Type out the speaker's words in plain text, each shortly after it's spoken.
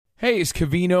Hey, it's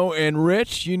Covino and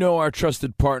Rich. You know our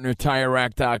trusted partner,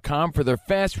 TireRack.com, for their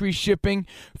fast free shipping,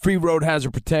 free road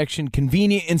hazard protection,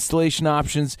 convenient installation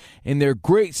options, and their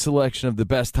great selection of the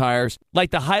best tires,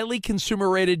 like the highly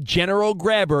consumer-rated General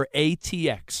Grabber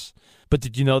ATX. But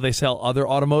did you know they sell other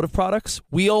automotive products?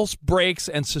 Wheels, brakes,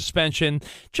 and suspension,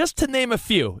 just to name a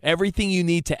few. Everything you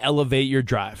need to elevate your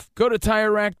drive. Go to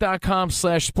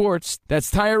TireRack.com/sports.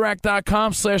 That's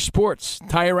TireRack.com/sports.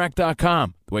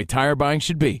 TireRack.com, the way tire buying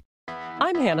should be.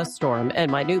 I'm Hannah Storm,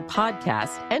 and my new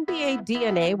podcast, NBA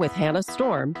DNA with Hannah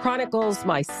Storm, chronicles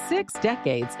my 6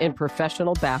 decades in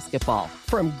professional basketball.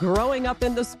 From growing up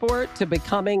in the sport to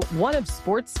becoming one of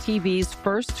sports TV's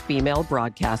first female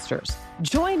broadcasters.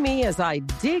 Join me as I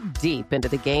dig deep into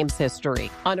the game's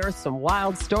history, unearth some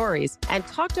wild stories, and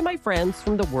talk to my friends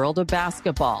from the world of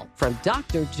basketball, from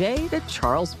Dr. J to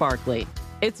Charles Barkley.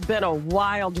 It's been a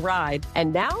wild ride,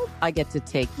 and now I get to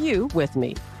take you with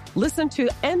me. Listen to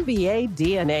NBA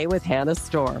DNA with Hannah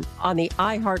Storm on the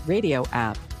iHeartRadio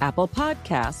app, Apple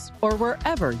Podcasts, or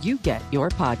wherever you get your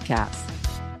podcasts.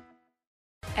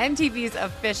 MTV's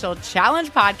official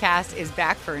Challenge podcast is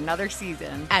back for another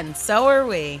season. And so are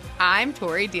we. I'm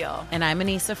Tori Deal. And I'm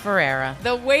Anissa Ferreira.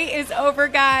 The wait is over,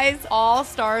 guys. All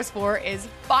Stars 4 is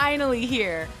finally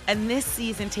here. And this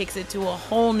season takes it to a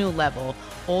whole new level.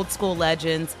 Old school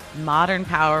legends, modern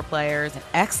power players, and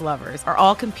ex-lovers are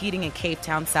all competing in Cape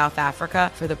Town, South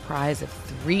Africa for the prize of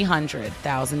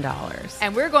 $300,000.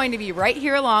 And we're going to be right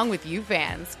here along with you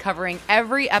fans, covering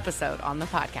every episode on the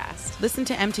podcast. Listen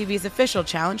to MTV's official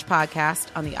Challenge podcast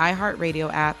on the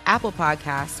iHeartRadio app, Apple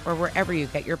Podcasts, or wherever you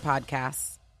get your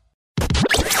podcasts.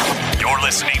 You're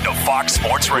listening to Fox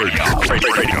Sports Radio.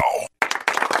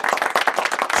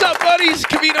 What's up, buddies?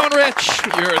 Covino and Rich.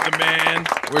 You're the man.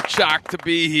 We're shocked to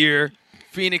be here.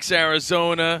 Phoenix,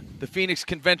 Arizona, the Phoenix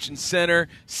Convention Center,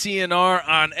 CNR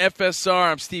on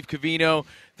FSR. I'm Steve Covino.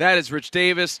 That is Rich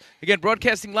Davis. Again,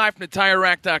 broadcasting live from the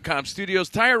TireRack.com studios.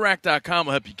 TireRack.com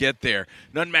will help you get there.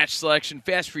 An unmatched selection,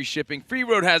 fast free shipping, free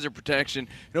road hazard protection,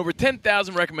 and over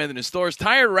 10,000 recommended in stores.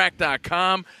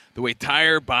 TireRack.com, the way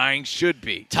tire buying should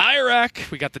be. Tire Rack.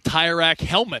 We got the Tire Rack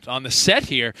helmet on the set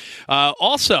here.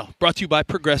 Also brought to you by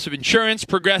Progressive Insurance.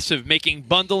 Progressive, making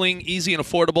bundling easy and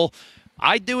affordable.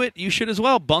 I do it. You should as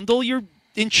well. Bundle your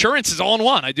insurance is all in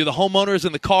one. I do the homeowners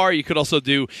and the car. You could also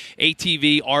do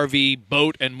ATV, RV,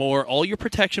 boat, and more. All your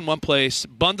protection one place.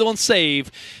 Bundle and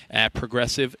save at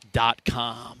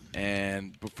Progressive.com.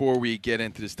 And before we get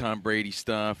into this Tom Brady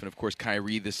stuff, and of course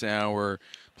Kyrie this hour,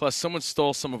 plus someone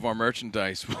stole some of our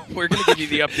merchandise. We're going to give you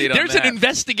the update on that. There's an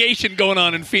investigation going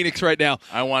on in Phoenix right now.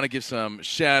 I want to give some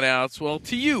shout-outs, well,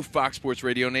 to you, Fox Sports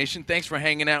Radio Nation. Thanks for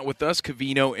hanging out with us,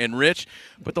 Covino and Rich,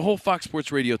 but the whole Fox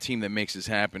Sports Radio team that makes this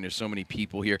happen. There's so many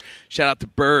people here. Shout out to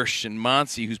Bursch and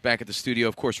Monsi, who's back at the studio.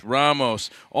 Of course,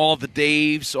 Ramos, all the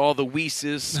Daves, all the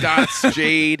Weises, Scotts,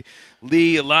 Jade,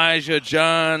 Lee, Elijah,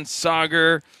 John,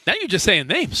 Sagar. Now you're just saying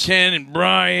names. Ken and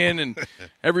Brian and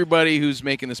everybody who's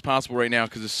making this possible right now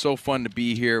because it's so fun to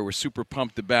be here. We're super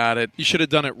pumped about it. You should have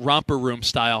done it romper room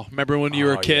style. Remember when you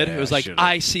were a kid? Yeah, it was like,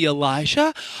 I see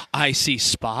Elijah, I see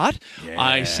Spot,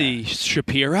 I see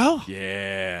Shapiro.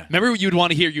 Yeah. Remember you'd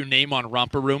want to hear your name on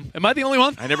romper room? Am I the only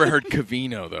one? I never heard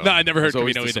Covino, though. No, I never heard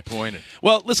Covino either. Disappointed.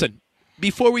 Well, listen,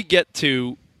 before we get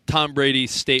to Tom Brady's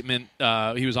statement,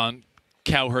 he was on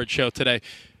Cowherd Show today.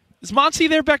 Is Monty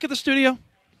there back at the studio?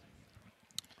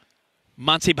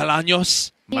 Monty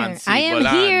Bolaños. I am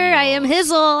here. I am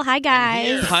Hizzle. Hi,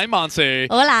 guys. Hi, Monty.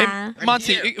 Hola. Hey,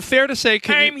 Monty, fair to say,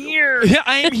 I'm here. Yeah,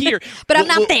 I am here. But I'm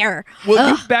not there. Will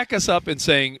you back us up in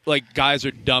saying, like, guys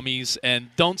are dummies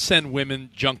and don't send women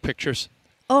junk pictures?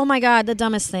 Oh, my God. The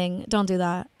dumbest thing. Don't do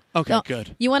that. Okay, No.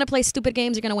 good. You want to play stupid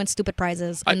games, you're going to win stupid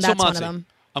prizes. And So, that's one Monty, of them.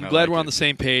 I'm glad we're on the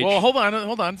same page. Well, hold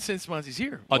on. Since Monty's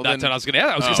here. Oh, Well, that's then- what I was going to add.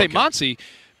 I was going to say, okay. Monty,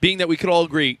 being that we could all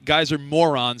agree, guys are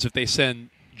morons if they send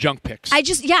junk pics. Why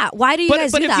do you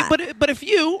guys do that? But if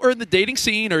you are in the dating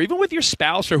scene or even with your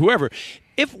spouse or whoever,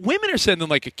 if women are sending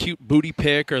like a cute booty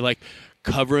pic or like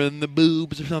covering the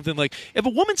boobs or something, like if a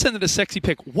woman sending a sexy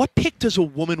pic, what pic does a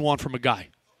woman want from a guy?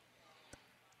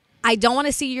 I don't want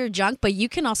to see your junk, but you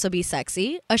can also be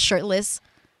sexy. A shirtless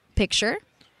picture.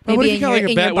 Well, what if Maybe you got like a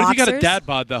in bad, your what if you got a boxers. dad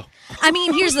bod though? I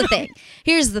mean, here's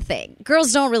the thing.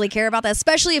 Girls don't really care about that,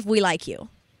 especially if we like you.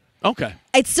 Okay.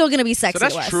 It's still going to be sexy So to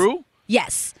us. that's true?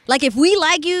 Yes. Like, if we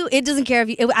like you, it doesn't care if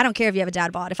you... I don't care if you have a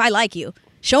dad bod. If I like you,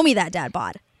 show me that dad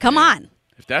bod. Come on.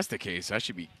 If that's the case, I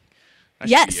should be...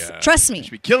 Yes. Trust me. I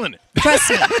should be killing it. Trust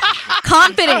me.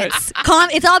 Confidence.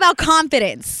 It's all about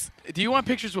confidence. Do you want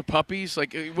pictures with puppies?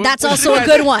 Like That's also a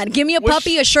good one. Give me a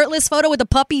puppy, a shirtless photo with a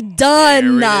puppy.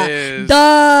 Done. There it is.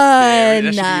 Done.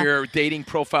 That should be your dating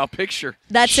profile picture.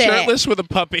 That's Shirtless with a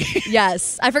puppy.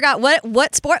 Yes. I forgot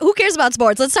what sport. Who cares about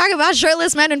sports? Let's talk about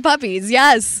shirtless men and puppies.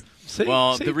 Yes.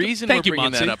 The reason we're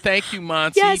bringing that up, thank you,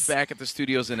 Monty, Yes. back at the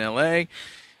studios in L.A.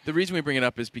 The reason we bring it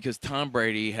up is because Tom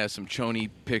Brady has some chony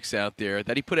pics out there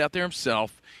that he put out there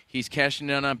himself. He's cashing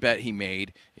in on a bet he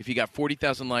made. If he got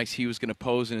 40,000 likes, he was going to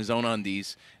pose in his own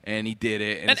undies, and he did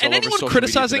it. And, it's all over anyone social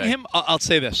criticizing media today. him, I'll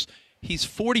say this. He's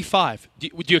 45.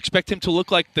 Would you expect him to look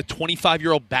like the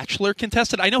 25-year-old Bachelor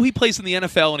contestant? I know he plays in the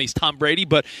NFL and he's Tom Brady,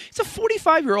 but he's a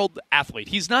 45-year-old athlete.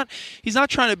 He's not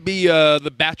trying to be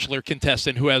the Bachelor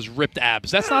contestant who has ripped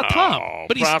abs. That's not Tom.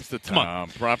 But props to come on. Tom.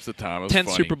 Props to Tom. It was 10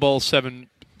 funny. Super Bowls, 7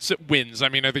 wins. I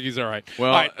mean, I think he's all right.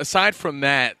 Well, all right. aside from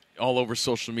that, all over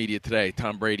social media today,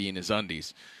 Tom Brady in his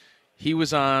undies. He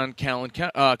was on Colin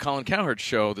Cowherd's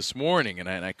show this morning, and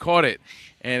I caught it.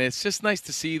 And it's just nice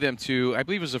to see them two. I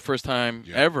believe it was the first time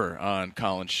ever on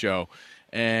Colin's show.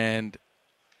 And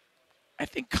I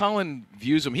think Colin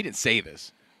views him. He didn't say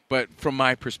this, but from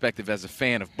my perspective as a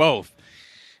fan of both,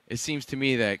 it seems to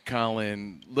me that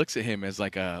Colin looks at him as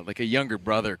like a younger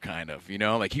brother, kind of,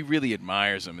 like he really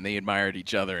admires him, and they admired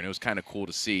each other, and it was kind of cool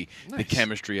to see the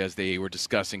chemistry as they were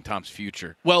discussing Tom's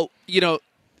future. Well,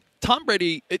 Tom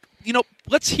Brady,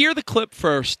 let's hear the clip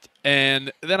first,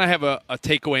 and then I have a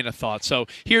takeaway and a thought. So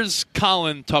here's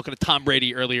Colin talking to Tom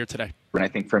Brady earlier today. And I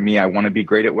think for me, I want to be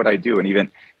great at what I do. And even,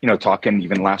 talking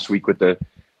even last week with the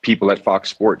people at Fox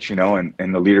Sports, and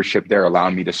the leadership there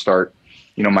allowing me to start,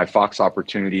 my Fox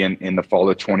opportunity in the fall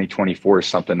of 2024 is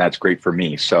something that's great for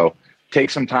me. So take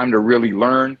some time to really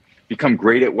learn, become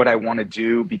great at what I want to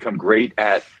do, become great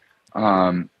at,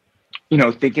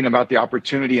 thinking about the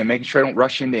opportunity and making sure I don't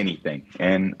rush into anything.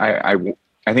 And I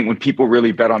think when people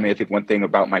really bet on me, I think one thing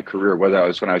about my career, whether I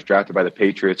was when I was drafted by the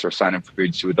Patriots or signing for free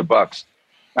agency with the Bucks,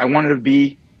 I wanted to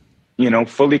be,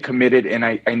 fully committed, and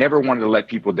I never wanted to let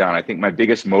people down. I think my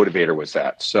biggest motivator was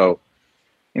that. So,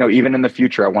 even in the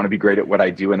future, I want to be great at what I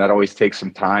do, and that always takes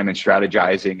some time and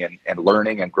strategizing and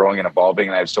learning and growing and evolving.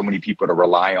 And I have so many people to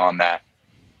rely on that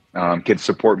can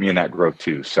support me in that growth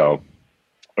too. So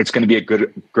it's going to be a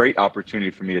great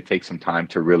opportunity for me to take some time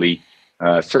to really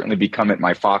certainly become at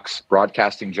my Fox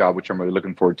broadcasting job, which I'm really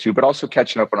looking forward to, but also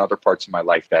catching up on other parts of my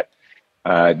life that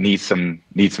need some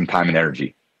time and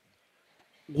energy.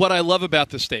 What I love about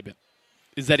this statement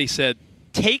is that he said,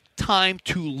 take time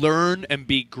to learn and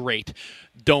be great.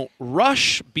 Don't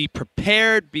rush, be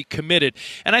prepared, be committed.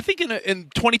 And I think in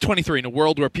 2023, in a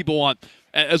world where people want,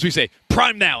 as we say,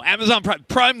 Prime now, Amazon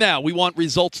Prime now. We want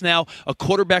results now. A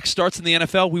quarterback starts in the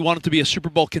NFL. We want him to be a Super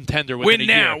Bowl contender within a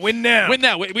year. Win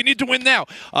now. We need to win now.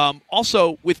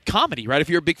 Also, with comedy, right? If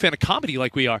you're a big fan of comedy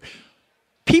like we are,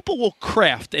 people will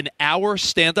craft an hour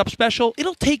stand-up special.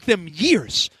 It'll take them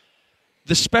years.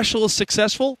 The special is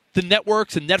successful. The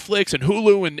networks and Netflix and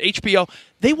Hulu and HBO,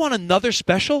 they want another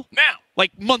special now,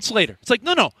 like months later. It's like,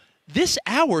 no. This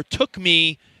hour took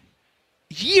me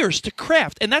years to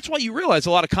craft. And that's why you realize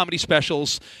a lot of comedy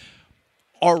specials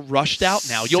are rushed out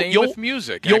now. Same with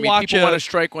music. You'll watch people want to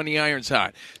strike when the iron's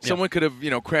hot. Someone could have,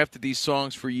 crafted these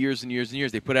songs for years and years and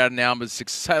years. They put out an album that's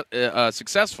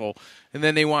successful, and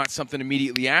then they want something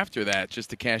immediately after that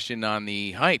just to cash in on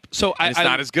the hype. So it's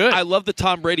not as good. I love the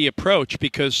Tom Brady approach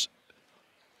because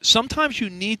sometimes you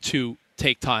need to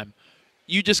take time.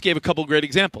 You just gave a couple great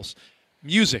examples.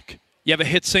 Music. You have a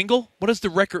hit single. What does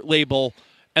the record label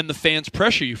and the fans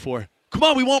pressure you for? Come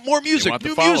on, we want more music,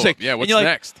 new music. Yeah, what's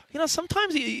next? Like,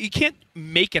 sometimes you can't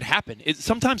make it happen.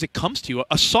 Sometimes it comes to you.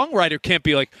 A songwriter can't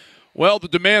be like, well, the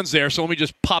demand's there, so let me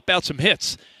just pop out some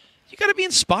hits. You got to be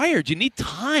inspired. You need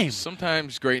time.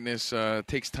 Sometimes greatness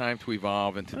takes time to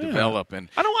evolve and to develop. And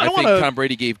I think Tom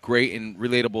Brady gave great and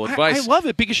relatable advice. I love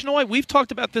it because you know what? We've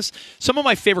talked about this. Some of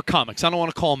my favorite comics, I don't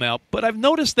want to call them out, but I've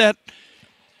noticed that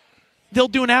they'll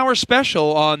do an hour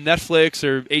special on Netflix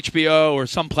or HBO or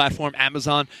some platform,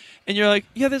 Amazon, and you're like,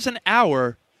 yeah, there's an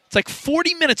hour. It's like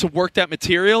 40 minutes of worked out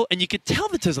material, and you could tell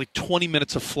that there's like 20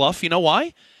 minutes of fluff. You know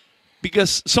why?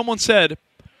 Because someone said,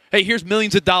 hey, here's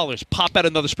millions of dollars. Pop out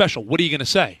another special. What are you going to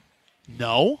say?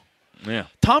 No. Yeah.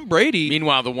 Tom Brady.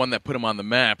 Meanwhile, the one that put him on the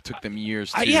map took them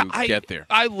years to get there.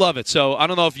 I love it. So I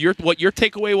don't know if what your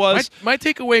takeaway was. My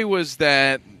takeaway was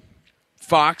that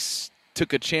Fox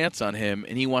took a chance on him,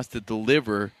 and he wants to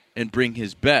deliver and bring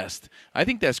his best. I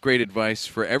think that's great advice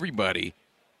for everybody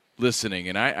listening,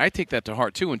 and I take that to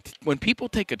heart too. When people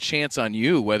take a chance on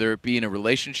you, whether it be in a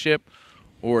relationship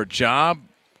or a job,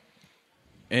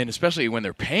 and especially when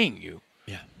they're paying you,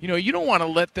 you don't want to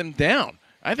let them down.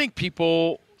 I think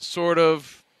people sort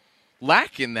of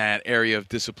lack in that area of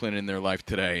discipline in their life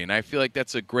today. And I feel like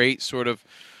that's a great sort of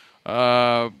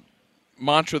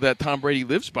mantra that Tom Brady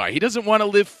lives by. He doesn't want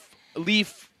to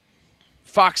leave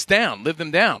Fox down, live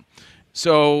them down.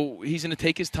 So he's going to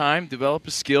take his time, develop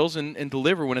his skills, and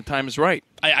deliver when the time is right.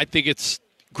 I think it's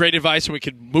great advice, and we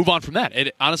could move on from that.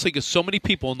 It honestly, because so many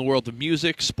people in the world of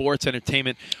music, sports,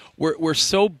 entertainment, we're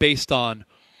so based on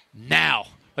now.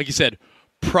 Like you said,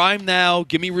 prime now,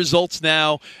 give me results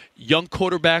now. Young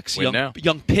quarterbacks,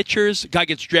 young pitchers. Guy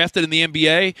gets drafted in the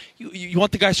NBA. You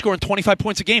want the guy scoring 25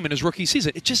 points a game in his rookie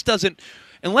season. It just doesn't,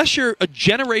 unless you're a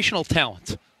generational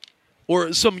talent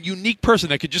or some unique person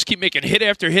that could just keep making hit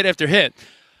after hit after hit,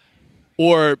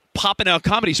 or popping out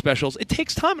comedy specials, it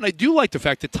takes time. And I do like the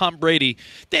fact that Tom Brady,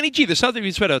 Danny G, there's something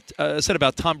he said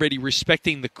about Tom Brady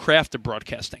respecting the craft of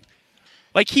broadcasting.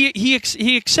 Like he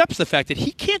accepts the fact that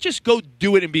he can't just go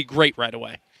do it and be great right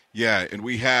away. Yeah, and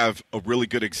we have a really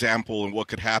good example in what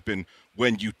could happen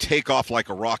when you take off like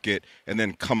a rocket and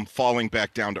then come falling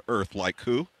back down to earth like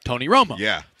who? Tony Romo.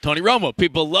 Yeah. Tony Romo.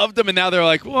 People loved him, and now they're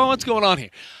like, well, what's going on here?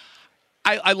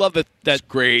 I love that. That's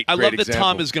great. I love that example.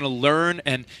 Tom is going to learn.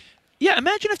 And, yeah,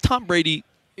 imagine if Tom Brady,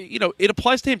 it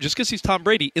applies to him just because he's Tom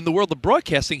Brady. In the world of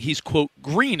broadcasting, he's, quote,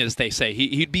 green, as they say.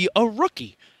 He'd be a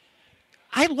rookie.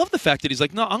 I love the fact that he's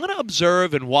like, no, I'm going to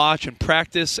observe and watch and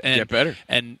practice and get better.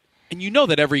 And you know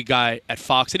that every guy at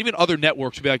Fox and even other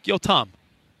networks would be like, yo, Tom,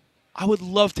 I would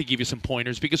love to give you some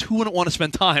pointers because who wouldn't want to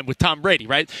spend time with Tom Brady,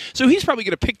 right? So he's probably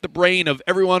going to pick the brain of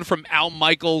everyone from Al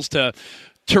Michaels to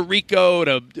Tirico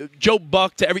to Joe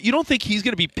Buck to every. You don't think he's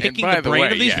going to be picking the brain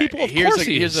of these people? Of course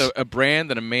he is. Here's a brand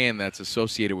and a man that's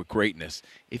associated with greatness.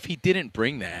 If he didn't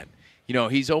bring that,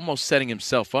 he's almost setting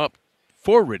himself up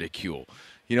for ridicule.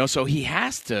 So he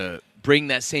has to bring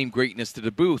that same greatness to the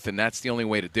booth, and that's the only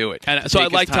way to do it. And so I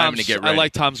like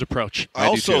Tom's approach. I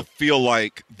also feel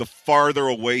like the farther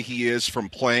away he is from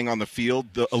playing on the field,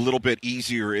 a little bit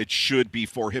easier it should be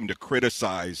for him to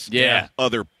criticize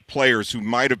other players who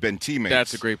might have been teammates.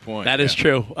 That's a great point. That is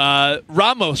true.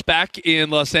 Ramos back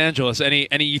in Los Angeles.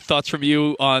 Any thoughts from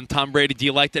you on Tom Brady? Do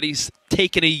you like that he's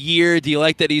taken a year? Do you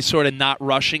like that he's sort of not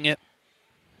rushing it?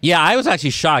 Yeah, I was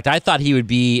actually shocked. I thought he would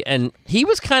be, and he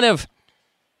was kind of.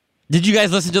 Did you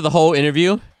guys listen to the whole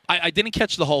interview? I didn't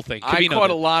catch the whole thing. I caught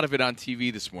a lot of it on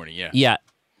TV this morning, yeah. Yeah.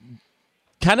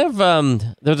 Kind of,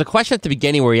 there was a question at the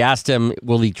beginning where he asked him,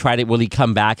 will he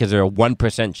come back? Is there a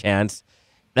 1% chance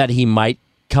that he might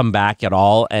come back at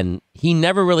all? And he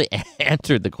never really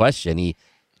answered the question. He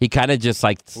kind of just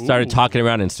started talking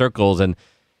around in circles. And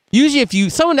usually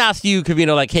if someone asks you,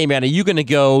 Covino, like, hey man, are you going to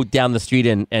go down the street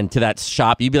and to that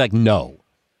shop? You'd be like, no.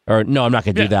 Or no, I'm not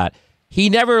going to do that. He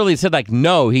never really said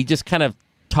no. He just kind of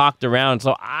talked around.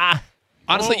 So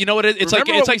honestly, you know what? It's like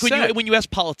when you ask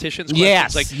politicians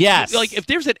questions. Yes. Like if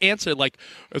there's an answer,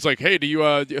 it's like, hey, do you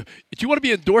want to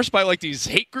be endorsed by these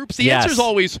hate groups? The answer is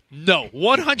always no,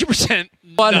 100%.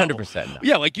 100%. No.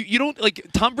 Yeah, you don't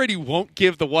Tom Brady won't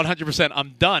give the 100%. I'm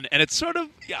done, and it's sort of.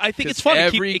 I think it's fun.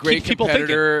 Every great people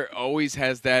competitor always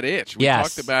has that itch. We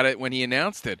Yes. talked about it when he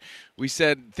announced it. We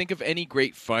said, think of any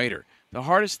great fighter. The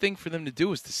hardest thing for them to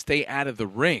do is to stay out of the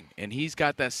ring. And he's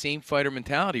got that same fighter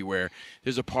mentality where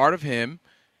there's a part of him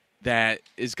that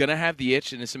is going to have the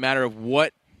itch, and it's a matter of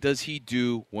what does he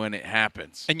do when it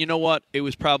happens. And you know what? It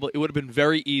would have been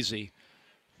very easy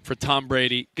for Tom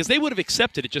Brady, because they would have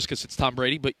accepted it just because it's Tom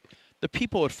Brady, but the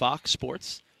people at Fox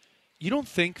Sports, you don't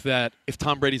think that if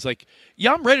Tom Brady's like,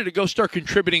 yeah, I'm ready to go start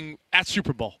contributing at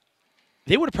Super Bowl,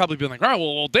 they would have probably been like, all right,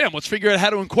 well, damn, let's figure out how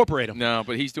to incorporate him. No,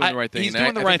 but he's doing the right thing. He's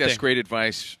doing the right thing. That's great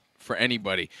advice for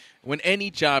anybody. When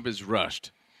any job is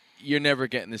rushed, you're never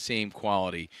getting the same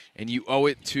quality. And you owe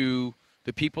it to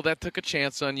the people that took a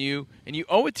chance on you, and you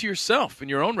owe it to yourself and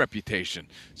your own reputation.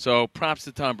 So props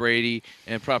to Tom Brady,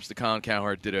 and props to Colin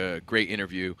Cowherd. Did a great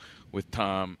interview with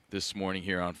Tom this morning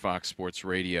here on Fox Sports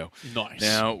Radio. Nice.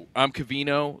 Now, I'm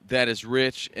Covino. That is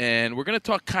Rich. And we're going to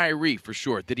talk Kyrie for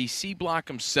sure. Did he C-block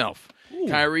himself? Ooh.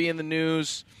 Kyrie in the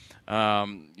news.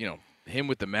 Him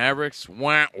with the Mavericks.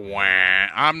 Wah, wah.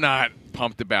 I'm not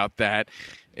pumped about that.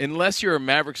 Unless you're a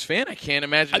Mavericks fan, I can't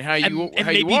imagine how you are.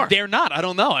 Maybe they're not. I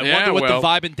don't know. I wonder what the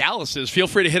vibe in Dallas is. Feel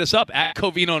free to hit us up at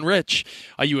Covino and Rich.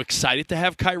 Are you excited to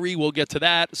have Kyrie? We'll get to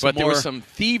that. There was some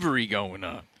thievery going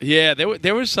on. Yeah,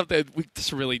 there was something. This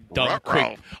is a really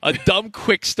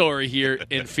quick story here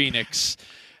in Phoenix,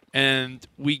 and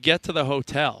we get to the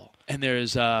hotel, and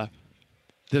there's a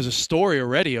story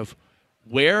already of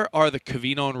where are the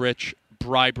Covino and Rich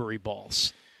bribery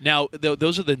balls. Now,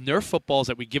 those are the Nerf footballs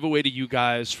that we give away to you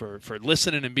guys for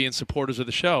listening and being supporters of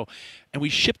the show. And we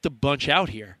shipped a bunch out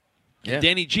here. Yeah.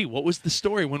 Danny G, what was the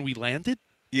story when we landed?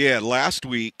 Yeah, last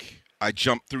week I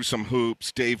jumped through some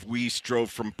hoops. Dave Weiss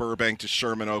drove from Burbank to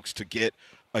Sherman Oaks to get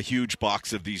a huge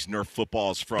box of these Nerf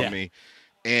footballs from me,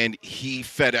 and he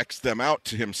FedExed them out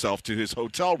to himself to his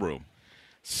hotel room.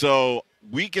 So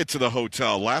we get to the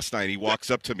hotel last night. He walks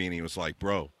up to me and he was like,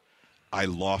 "Bro, I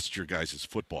lost your guys'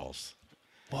 footballs."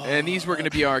 And these were going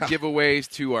to be our giveaways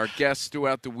to our guests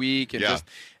throughout the week and just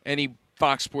any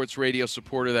Fox Sports Radio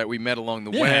supporter that we met along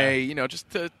the way, just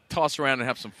to toss around and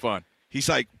have some fun. He's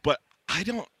like, "But I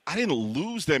didn't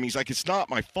lose them." He's like, "It's not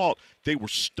my fault. They were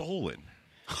stolen."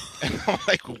 And I'm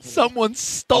like, someone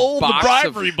stole the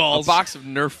bribery balls. A box of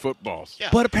Nerf footballs. Yeah.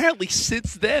 But apparently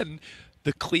since then,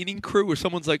 the cleaning crew or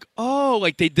someone's like, oh,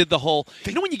 like they did the whole,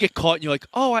 when you get caught and you're like,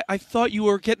 oh, I thought you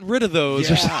were getting rid of those.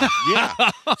 Yeah.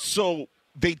 So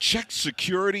they checked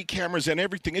security cameras and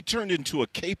everything. It turned into a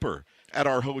caper at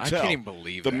our hotel. I can't even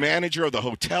believe the manager of the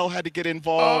hotel had to get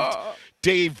involved.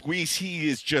 Dave Weiss, he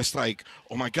is just like,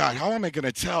 oh, my God, how am I going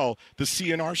to tell the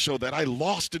CNR show that I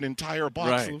lost an entire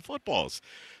box of footballs?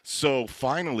 So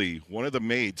finally, one of the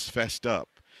maids fessed up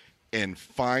and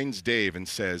finds Dave and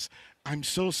says, "I'm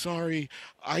so sorry.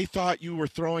 I thought you were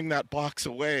throwing that box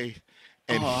away."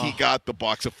 And he got the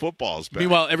box of footballs back.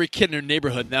 Meanwhile, every kid in their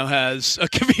neighborhood now has a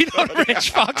Covino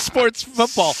Rich Fox Sports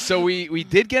football. So we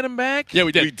did get them back? Yeah,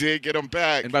 we did. We did get them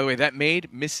back. And by the way, that maid,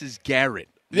 Mrs. Garrett.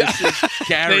 Mrs.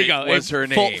 Garrett there you go. was her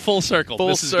name. Full circle. Full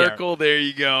Mrs. circle. There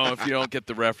you go. If you don't get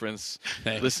the reference,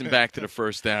 listen back to the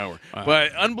first hour. Wow.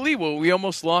 But unbelievable. We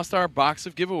almost lost our box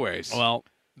of giveaways. Well,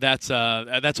 that's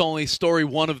only story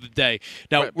one of the day.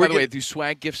 Now, by the way, do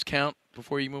swag gifts count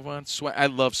before you move on? I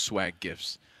love swag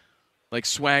gifts. Like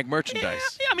swag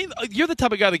merchandise. Yeah, I mean, you're the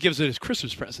type of guy that gives it as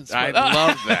Christmas presents. I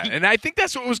love that. And I think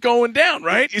that's what was going down,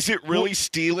 right? Is it really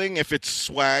stealing if it's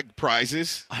swag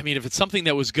prizes? I mean, if it's something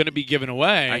that was going to be given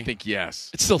away. I think yes.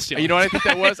 It's still stealing. You know what I think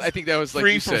that was? I think that was like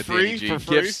free you for said, free? Danny G. For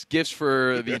free? Gifts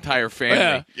for the entire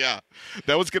family. Yeah.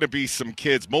 That was going to be some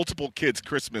kids, multiple kids'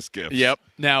 Christmas gifts. Yep.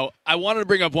 Now, I wanted to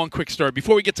bring up one quick story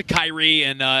before we get to Kyrie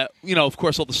and, of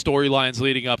course, all the storylines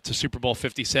leading up to Super Bowl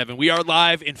 57. We are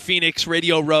live in Phoenix,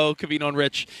 Radio Row, Covino and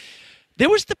Rich. There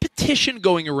was the petition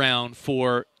going around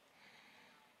for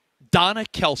Donna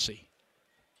Kelce,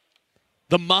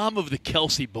 the mom of the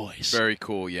Kelce boys. Very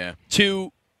cool, yeah.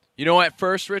 To, at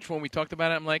first, Rich, when we talked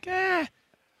about it, I'm like, I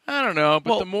don't know.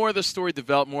 But the more the story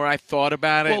developed, more I thought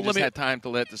about it. And had time to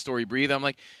let the story breathe. I'm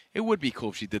like, it would be cool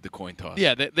if she did the coin toss.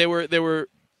 Yeah, they were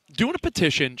doing a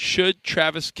petition. Should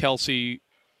Travis Kelce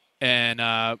and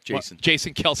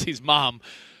Jason Kelce's mom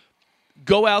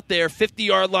go out there,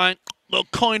 50-yard line, little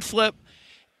coin flip,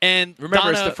 and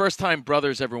remember, it's the first time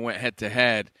brothers ever went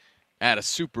head-to-head at a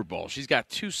Super Bowl. She's got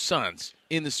two sons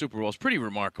in the Super Bowl. It's pretty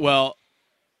remarkable. Well,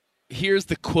 here's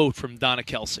the quote from Donna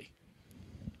Kelce.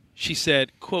 She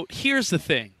said, quote, "Here's the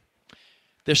thing.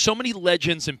 There's so many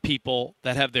legends and people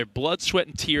that have their blood, sweat,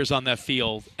 and tears on that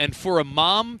field, and for a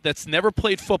mom that's never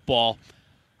played football,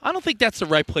 I don't think that's the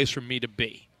right place for me to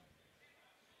be."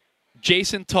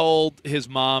 Jason told his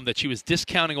mom that she was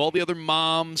discounting all the other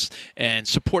moms and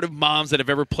supportive moms that have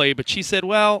ever played, but she said,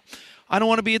 well, I don't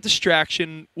want to be a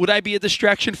distraction. Would I be a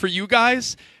distraction for you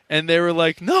guys? And they were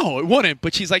like, no, it wouldn't.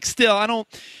 But she's like, still, I don't,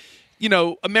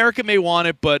 America may want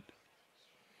it, but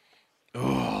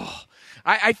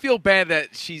I feel bad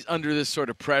that she's under this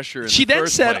sort of pressure. She then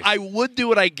said, place. I would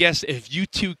do it, I guess, if you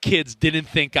two kids didn't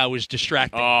think I was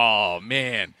distracting. Oh,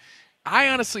 man. I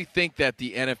honestly think that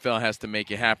the NFL has to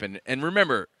make it happen. And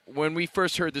remember, when we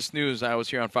first heard this news, I was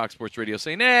here on Fox Sports Radio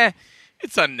saying,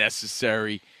 it's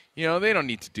unnecessary. They don't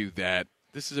need to do that.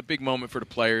 This is a big moment for the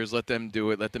players. Let them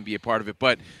do it. Let them be a part of it.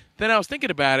 But then I was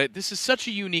thinking about it. This is such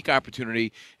a unique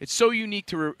opportunity. It's so unique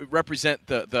to represent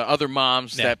the other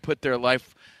moms that put their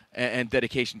life and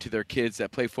dedication to their kids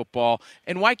that play football.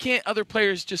 And why can't other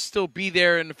players just still be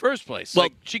there in the first place? Well,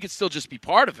 she could still just be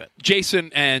part of it.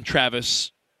 Jason and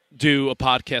Travis do a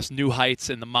podcast, New Heights,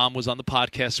 and the mom was on the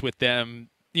podcast with them,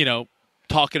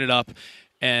 talking it up.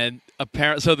 And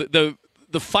apparently, so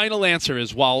the final answer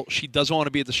is, while she doesn't want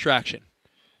to be a distraction,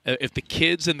 if the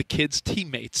kids and the kids'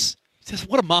 teammates, says,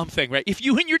 what a mom thing, right? If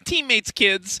you and your teammates'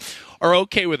 kids are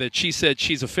okay with it, she said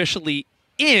she's officially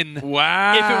in.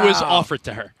 Wow. If it was offered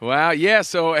to her. Wow, yeah.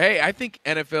 So, hey, I think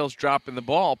NFL's dropping the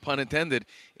ball, pun intended,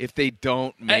 if they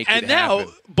don't make it happen. And now,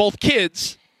 both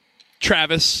kids,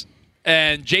 Travis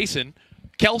and Jason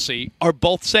Kelce, are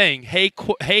both saying, hey,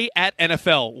 at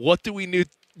NFL, what do we need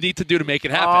to do to make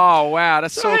it happen? Oh, wow.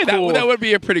 That's so cool. That would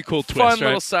be a pretty cool twist, Fun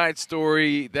little side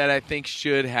story that I think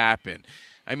should happen.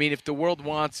 I mean, if the world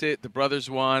wants it, the brothers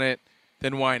want it,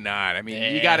 then why not? I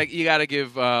mean, you gotta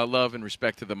give love and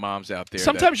respect to the moms out there.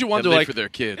 Sometimes you wonder, that live like, for their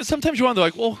kids. Sometimes you wonder,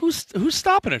 like, well, who's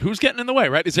stopping it? Who's getting in the way,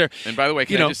 right? Is there? And by the way,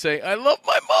 can I just say, I love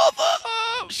my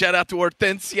mother. Shout out to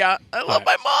Hortensia. I love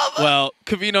my mother. Well,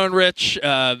 Covino and Rich,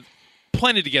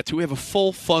 plenty to get to. We have a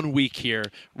full, fun week here.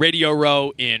 Radio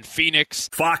Row in Phoenix.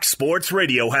 Fox Sports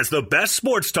Radio has the best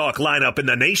sports talk lineup in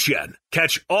the nation.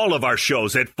 Catch all of our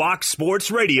shows at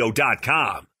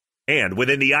foxsportsradio.com. And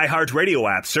within the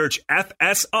iHeartRadio app, search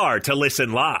FSR to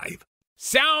listen live.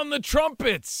 Sound the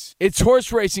trumpets! It's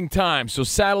horse racing time, so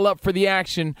saddle up for the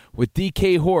action with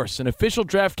DK Horse, an official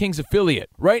DraftKings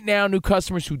affiliate. Right now, new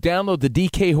customers who download the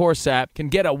DK Horse app can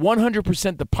get a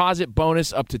 100% deposit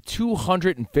bonus up to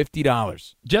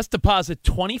 $250. Just deposit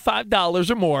 $25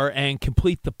 or more and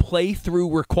complete the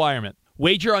playthrough requirement.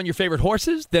 Wager on your favorite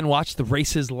horses, then watch the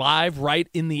races live right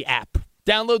in the app.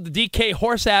 Download the DK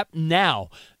Horse app now.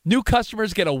 New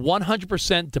customers get a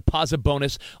 100% deposit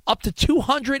bonus up to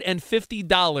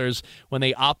 $250 when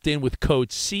they opt in with code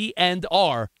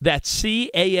CANDR. That's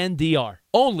CANDR.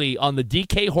 Only on the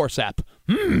DK Horse app.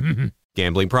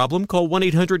 Gambling problem? Call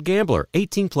 1-800-GAMBLER.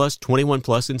 18 plus, 21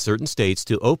 plus in certain states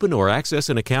to open or access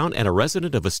an account and a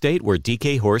resident of a state where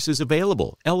DK Horse is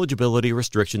available. Eligibility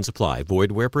restrictions apply.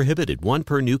 Void where prohibited. One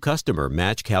per new customer.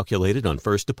 Match calculated on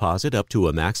first deposit up to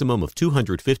a maximum of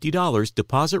 $250.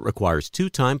 Deposit requires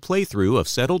 2-time playthrough of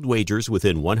settled wagers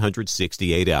within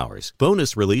 168 hours.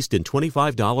 Bonus released in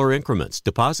 $25 increments.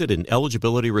 Deposit and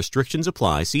eligibility restrictions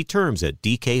apply. See terms at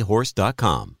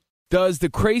dkhorse.com. Does the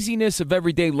craziness of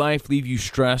everyday life leave you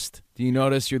stressed? Do you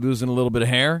notice you're losing a little bit of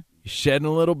hair? You're shedding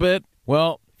a little bit?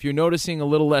 Well, if you're noticing a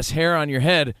little less hair on your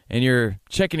head and you're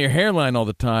checking your hairline all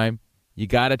the time, you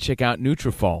got to check out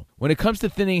Nutrafol. When it comes to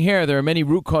thinning hair, there are many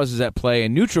root causes at play,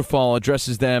 and Nutrafol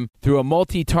addresses them through a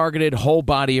multi-targeted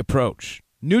whole-body approach.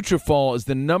 Nutrafol is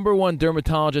the #1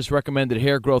 dermatologist-recommended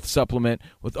hair growth supplement,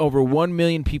 with over 1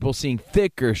 million people seeing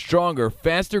thicker, stronger,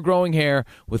 faster-growing hair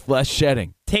with less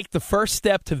shedding. Take the first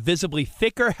step to visibly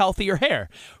thicker, healthier hair.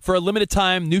 For a limited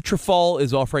time, Nutrafol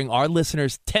is offering our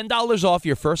listeners $10 off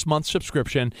your first month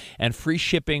subscription and free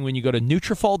shipping when you go to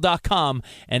Nutrafol.com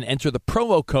and enter the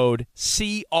promo code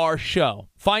CRSHOW.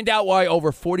 Find out why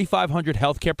over 4,500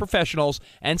 healthcare professionals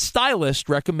and stylists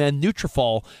recommend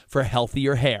Nutrafol for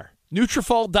healthier hair.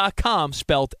 Nutrafol.com,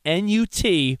 spelled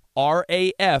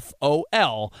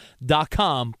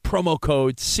Nutrafol.com, promo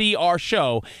code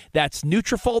CRSHOW. That's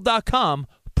Nutrafol.com,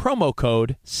 promo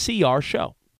code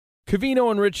CRSHOW.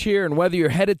 Covino and Rich here, and whether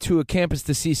you're headed to a campus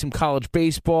to see some college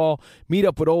baseball, meet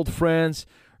up with old friends,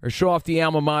 or show off the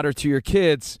alma mater to your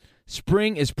kids,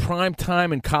 spring is prime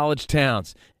time in college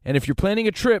towns. And if you're planning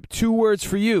a trip, 2 words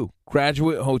for you: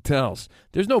 Graduate Hotels.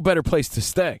 There's no better place to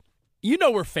stay. You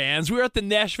know we're fans. We were at the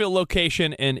Nashville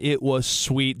location, and it was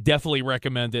sweet. Definitely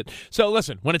recommend it. So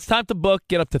listen, when it's time to book,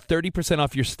 get up to 30%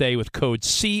 off your stay with code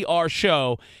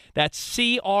CRSHOW. That's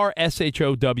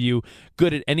CRSHOW.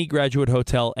 Good at any Graduate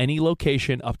Hotel, any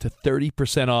location, up to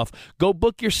 30% off. Go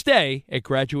book your stay at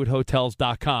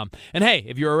graduatehotels.com. And hey,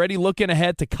 if you're already looking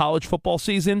ahead to college football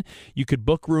season, you could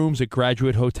book rooms at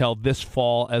Graduate Hotel this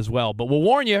fall as well. But we'll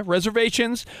warn you,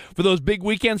 reservations for those big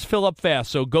weekends fill up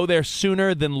fast, so go there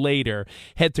sooner than later.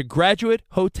 Head to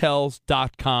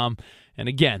graduatehotels.com. And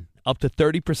again, up to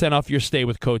 30% off your stay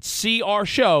with code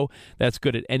CRSHOW. That's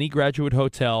good at any Graduate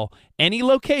Hotel, any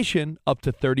location, up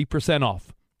to 30%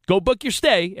 off. Go book your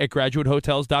stay at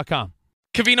graduatehotels.com.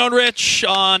 Covino and Rich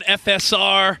on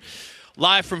FSR,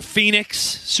 live from Phoenix,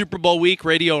 Super Bowl week,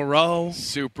 Radio Row.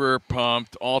 Super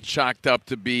pumped, all chalked up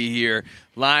to be here,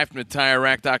 live from the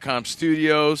TireRack.com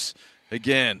studios.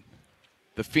 Again,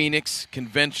 the Phoenix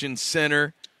Convention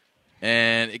Center.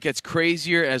 And it gets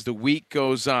crazier as the week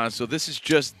goes on. So this is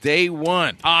just day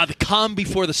one. The calm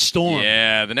before the storm.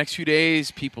 Yeah, the next few days,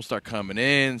 people start coming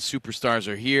in. Superstars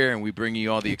are here, and we bring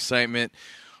you all the excitement,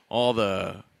 all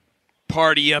the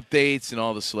party updates, and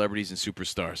all the celebrities and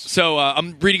superstars. So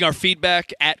I'm reading our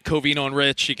feedback at Covino and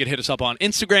Rich. You can hit us up on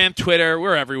Instagram, Twitter.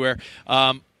 We're everywhere.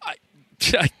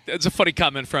 It's a funny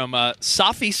comment from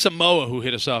Safi Samoa, who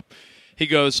hit us up. He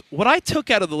goes, what I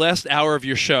took out of the last hour of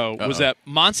your show was that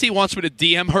Monty wants me to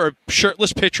DM her a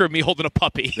shirtless picture of me holding a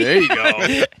puppy. There you go.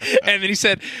 And then he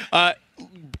said,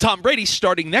 Tom Brady,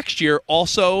 starting next year,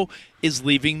 also is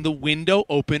leaving the window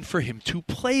open for him to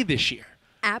play this year.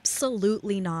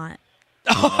 Absolutely not.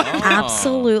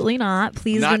 Absolutely not.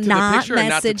 Please not do to not the picture message. Or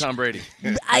not to Tom Brady.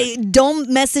 I don't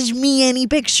message me any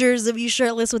pictures of you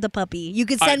shirtless with a puppy. You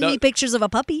could send me pictures of a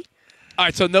puppy. All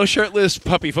right, so no shirtless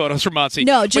puppy photos from Monty.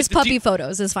 No, just puppy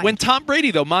photos is fine. When Tom Brady,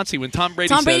 though, when Tom Brady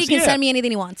Tom Brady says, can send me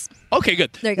anything he wants. Okay,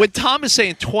 good. There you when go. Tom is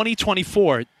saying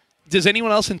 2024, does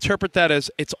anyone else interpret that as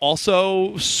it's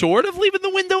also sort of leaving the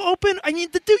window open? I mean,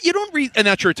 you don't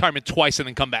announce your retirement twice and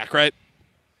then come back, right?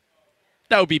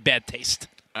 That would be bad taste.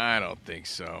 I don't think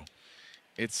so.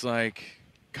 It's like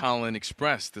Colin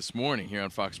expressed this morning here on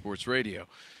Fox Sports Radio.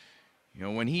 You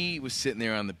know, when he was sitting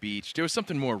there on the beach, there was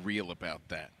something more real about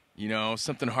that. You know,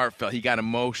 something heartfelt. He got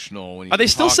emotional. When he Are they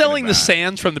was still talking selling the about it.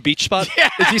 sands from the beach spot? Yeah.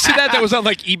 Did you see that? That was on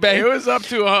like eBay. It was up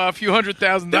to a few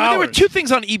 $100,000. There were two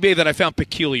things on eBay that I found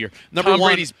peculiar. Number Tom one,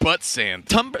 Brady's butt sand.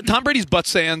 Tom Brady's butt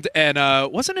sand, and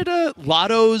wasn't it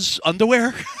Lotto's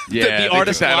underwear? Yeah, the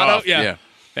artist they took that Lotto. off. Yeah.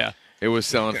 It was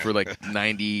selling for like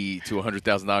 $90,000 to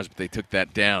 $100,000, but they took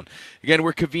that down. Again,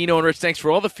 we're Covino and Rich. Thanks for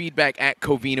all the feedback at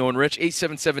Covino and Rich.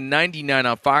 877-99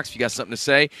 on Fox. If you got something to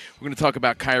say, we're going to talk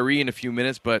about Kyrie in a few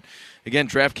minutes. But again,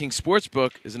 DraftKings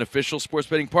Sportsbook is an official sports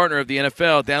betting partner of the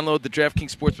NFL. Download the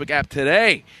DraftKings Sportsbook app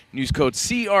today and use code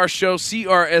CRSHOW,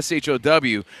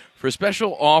 CRSHOW, for a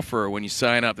special offer when you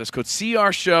sign up. That's code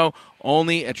CRSHOW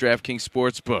only at DraftKings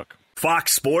Sportsbook.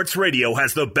 Fox Sports Radio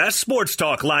has the best sports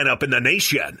talk lineup in the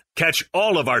nation. Catch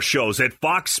all of our shows at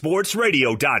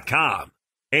foxsportsradio.com.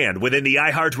 And within the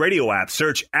iHeartRadio app,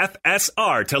 search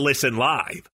FSR to listen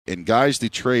live. And guys, the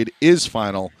trade is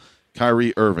final.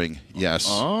 Kyrie Irving, yes.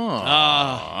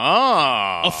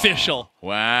 Official.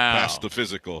 Wow. Past the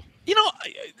physical. You know,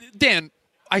 Dan,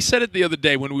 I said it the other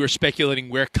day when we were speculating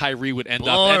where Kyrie would end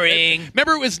up. Boring. And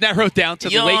remember, it was narrowed down to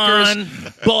Yawn. the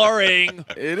Lakers. Boring.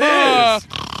 It is.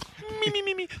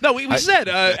 Me. No, we said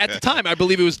at the time, I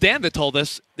believe it was Dan that told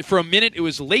us, for a minute, it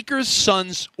was Lakers,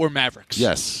 Suns, or Mavericks.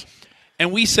 Yes.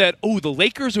 And we said, the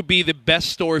Lakers would be the best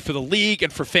story for the league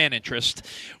and for fan interest.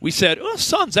 We said,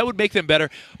 Suns, that would make them better.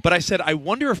 But I said, I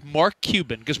wonder if Mark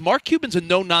Cuban, because Mark Cuban's a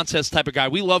no-nonsense type of guy.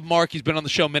 We love Mark. He's been on the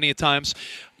show many a times.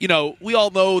 You know, we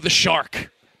all know the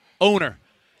Shark owner.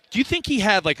 Do you think he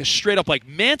had like a straight-up, like,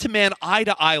 man-to-man,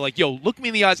 eye-to-eye, like, yo, look me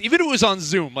in the eyes, even if it was on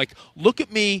Zoom, like, look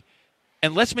at me,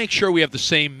 and let's make sure we have the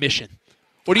same mission?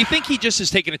 Or do you think he just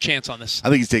is taking a chance on this? I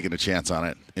think he's taking a chance on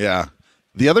it. Yeah.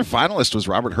 The other finalist was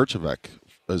Robert Herjavec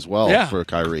as well for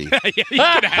Kyrie. Yeah, you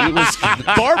could have.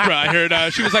 Barbara, I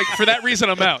heard, she was like, for that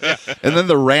reason, I'm out. Yeah. And then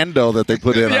the rando that they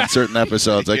put in on certain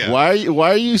episodes, like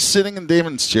why are you sitting in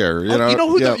Damon's chair? You know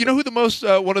who the most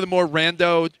one of the more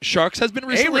rando Sharks has been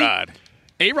recently?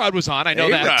 A-Rod was on. I know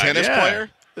that tennis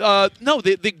player. No,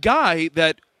 the guy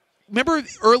that remember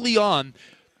early on,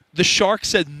 the Sharks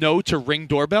said no to Ring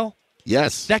Doorbell.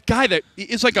 Yes. That guy that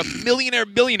is like a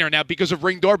billionaire now because of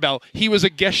Ring Doorbell. He was a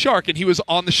guest Shark and he was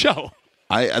on the show.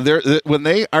 When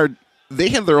they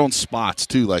have their own spots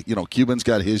too. Like, you know, Cuban's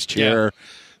got his chair.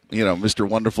 Yeah. You know, Mr.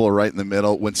 Wonderful right in the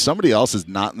middle. When somebody else is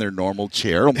not in their normal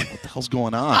chair, I'm like, what the hell's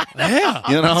going on? Yeah.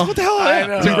 You know? What the hell? I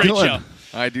know. It's a great show.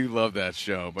 I do love that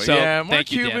show. But so, yeah, Mark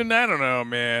thank you, Cuban, Dan. I don't know,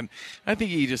 man. I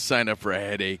think he just signed up for a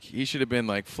headache. He should have been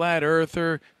like flat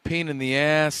earther, pain in the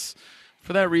ass.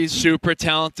 For that reason, super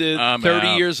talented, 30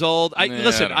 out. years old. I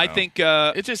think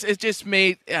it just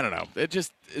made. I don't know. It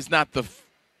just is not the.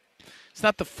 It's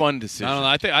not the fun decision. I don't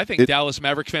know. I think Dallas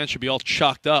Mavericks fans should be all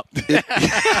chalked up.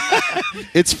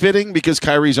 It's fitting because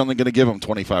Kyrie's only going to give him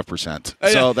 25%.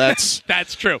 So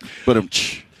that's true. But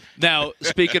now,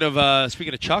 speaking of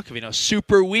Chalk,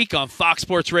 Super Week on Fox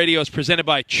Sports Radio is presented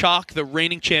by Chalk, the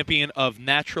reigning champion of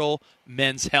natural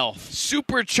men's health.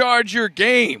 Supercharge your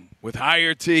game with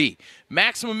higher T,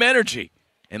 maximum energy,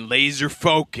 and laser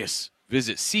focus.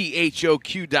 Visit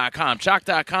CHOQ.com,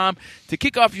 Chalk.com to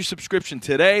kick off your subscription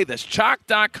today. That's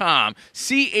Chalk.com,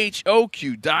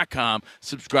 CHOQ.com.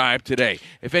 Subscribe today.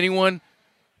 If anyone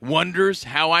wonders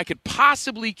how I could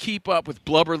possibly keep up with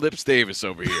Blubber Lips Davis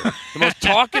over here, the most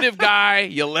talkative guy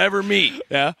you'll ever meet.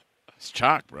 Yeah. It's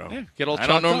chalk, bro. Yeah, get all I don't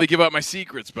chalked normally up. give out my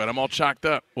secrets, but I'm all chalked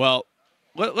up. Well,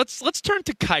 let's turn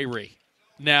to Kyrie.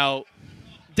 Now,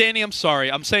 Danny, I'm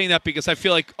sorry. I'm saying that because I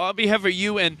feel like on behalf of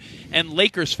you and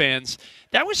Lakers fans,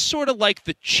 that was sort of like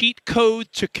the cheat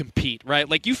code to compete, right?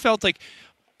 Like you felt like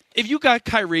if you got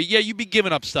Kyrie, yeah, you'd be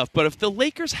giving up stuff. But if the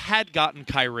Lakers had gotten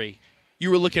Kyrie, you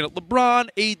were looking at LeBron,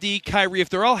 AD, Kyrie. If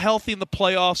they're all healthy in the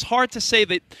playoffs, hard to say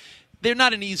that they're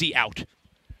not an easy out.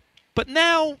 But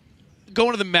now,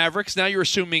 going to the Mavericks, now you're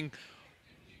assuming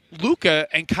Luka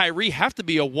and Kyrie have to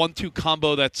be a 1-2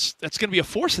 combo that's going to be a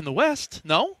force in the West,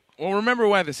 no? Well, remember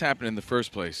why this happened in the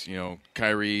first place. You know,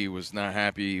 Kyrie was not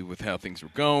happy with how things were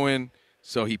going,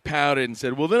 so he pouted and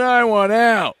said, well, then I want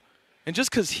out. And just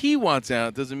because he wants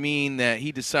out doesn't mean that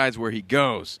he decides where he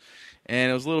goes. And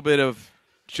it was a little bit of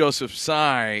Joseph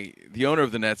Tsai, the owner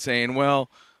of the Nets, saying, well,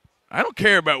 I don't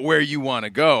care about where you want to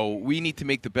go. We need to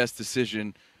make the best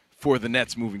decision for the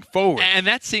Nets moving forward. And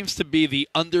that seems to be the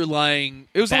underlying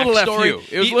It was a little backstory.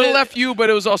 FU. It was a little FU, but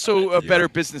it was also a better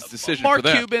business decision Mark for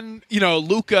them. Cuban,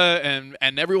 Luka,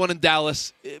 and everyone in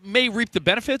Dallas may reap the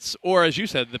benefits, or as you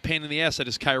said, the pain in the ass that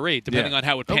is Kyrie, depending on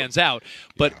how it pans out.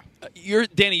 But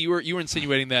Danny, you were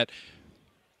insinuating that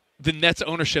the Nets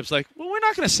ownership's like, well, we're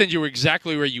not going to send you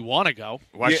exactly where you want to go.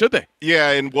 Why should they?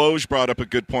 Yeah, and Woj brought up a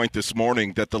good point this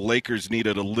morning that the Lakers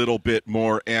needed a little bit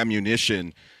more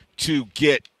ammunition to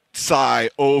get Sy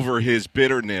over his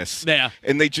bitterness. Yeah.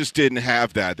 And they just didn't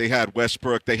have that. They had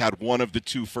Westbrook. They had one of the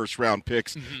 2 first-round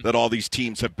picks that all these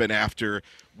teams have been after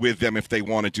with them if they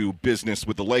want to do business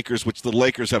with the Lakers, which the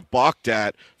Lakers have balked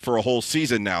at for a whole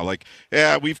season now. Like,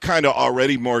 we've kind of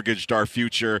already mortgaged our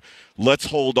future. Let's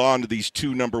hold on to these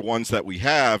 2 number ones that we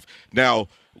have. Now,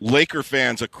 Laker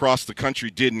fans across the country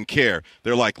didn't care.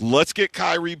 They're like, let's get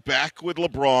Kyrie back with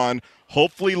LeBron.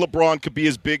 Hopefully LeBron could be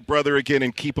his big brother again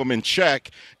and keep him in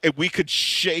check, and we could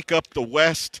shake up the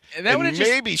West and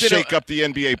maybe shake up the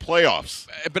NBA playoffs.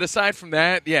 But aside from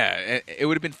that, it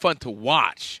would have been fun to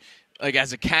watch, like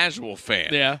as a casual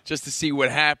fan, just to see what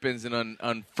happens and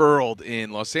unfurled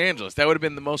in Los Angeles. That would have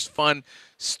been the most fun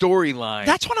storyline.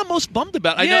 That's what I'm most bummed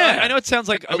about. I know it sounds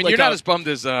like you're not as bummed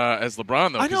as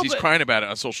LeBron though, because he's crying about it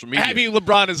on social media. I mean,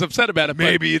 LeBron is upset about it.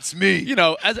 Maybe it's me.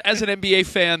 As an NBA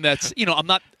fan, that's I'm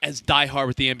not as diehard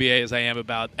with the NBA as I am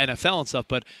about NFL and stuff.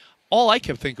 But all I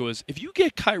kept thinking was, if you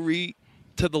get Kyrie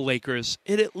to the Lakers,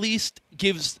 it at least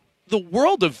gives the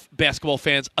world of basketball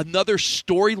fans another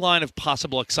storyline of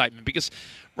possible excitement. Because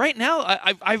right now,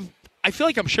 I feel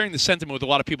like I'm sharing the sentiment with a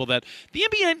lot of people that the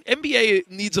NBA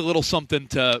needs a little something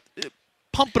to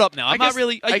pump it up now. I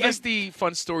guess the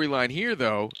fun storyline here,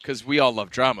 though, because we all love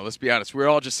drama. Let's be honest. We're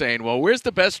all just saying, well, where's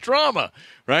the best drama,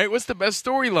 right? What's the best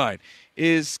storyline?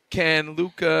 Is can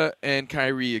Luka and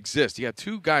Kyrie exist? You got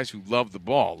 2 guys who love the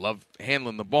ball, love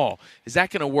handling the ball. Is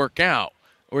that going to work out,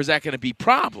 or is that going to be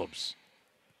problems?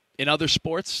 In other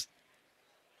sports,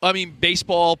 I mean,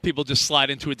 baseball, people just slide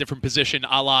into a different position,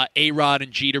 a la A-Rod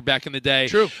and Jeter back in the day.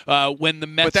 True. When the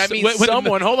Mets, but that means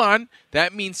hold on.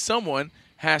 That means someone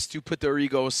has to put their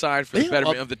ego aside for the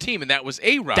betterment of the team, and that was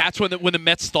A-Rod. That's when the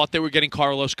Mets thought they were getting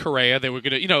Carlos Correa. They were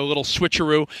going to, a little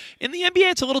switcheroo. In the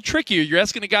NBA, it's a little trickier. You're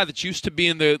asking a guy that's used to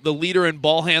being the leader and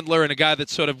ball handler, and a guy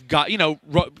that's sort of got,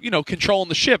 controlling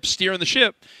the ship, steering the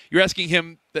ship. You're asking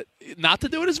him not to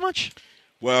do it as much?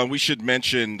 Well, we should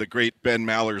mention the great Ben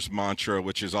Maller's mantra,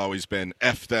 which has always been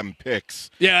F them picks,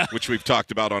 which we've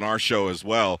talked about on our show as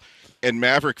well. And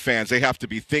Maverick fans, they have to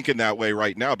be thinking that way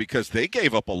right now because they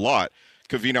gave up a lot.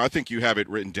 Covino, I think you have it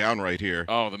written down right here.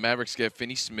 Oh, the Mavericks get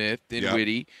Finney Smith,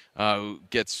 Dinwiddie, who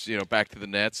gets back to the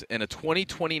Nets, and a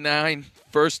 2029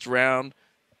 first-round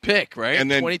pick, right?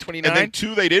 And then 2029. And then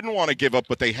 2 they didn't want to give up,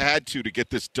 but they had to get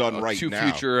this done right 2 now.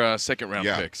 2 future second-round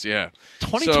picks,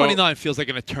 2029 feels like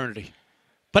an eternity.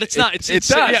 But it's not. It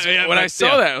does. When I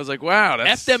saw that, I was like, wow.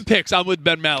 F them picks. I'm with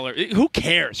Ben Maller. Who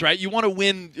cares, right? You want to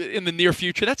win in the near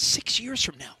future. That's 6 years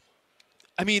from now.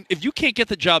 I mean, if you can't get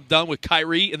the job done with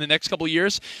Kyrie in the next couple of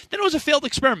years, then it was a failed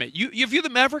experiment. You view the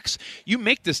Mavericks, you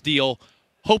make this deal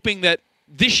hoping that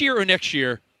this year or next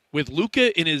year with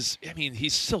Luka in his – I mean,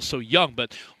 he's still so young,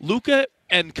 but Luka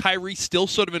and Kyrie still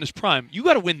sort of in his prime. You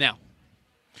got to win now.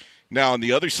 Now, on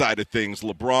the other side of things,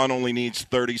 LeBron only needs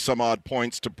 30-some-odd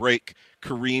points to break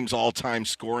Kareem's all-time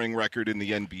scoring record in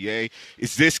the NBA.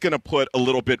 Is this going to put a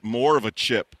little bit more of a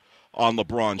chip on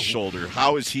LeBron's shoulder?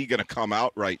 How is he going to come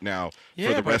out right now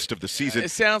for the rest of the season? It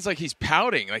sounds like he's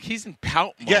pouting. Like he's in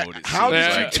pout mode. Yeah, how did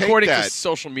you take according that? To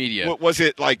social media. What, was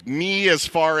it like me as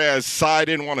far as Sy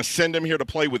didn't want to send him here to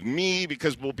play with me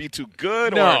because we'll be too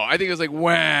good? No, or? I think it was like,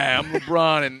 wow, I'm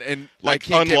LeBron and like I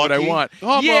can't get what I want.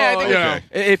 Yeah, I think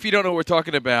if you don't know what we're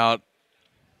talking about,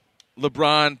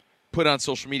 LeBron put on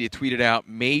social media, tweeted out,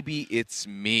 maybe it's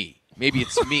me. Maybe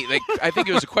it's me. Like I think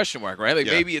it was a question mark, right? Like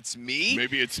maybe it's me.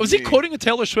 Maybe it's Was me. he quoting a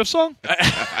Taylor Swift song?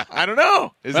 I don't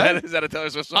know. Is that a Taylor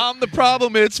Swift song? I'm the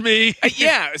problem. It's me.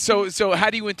 Yeah. So how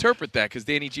do you interpret that? Because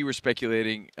Danny G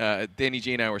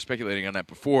and I were speculating on that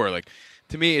before. Like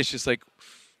to me, it's just like.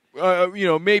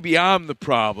 Maybe I'm the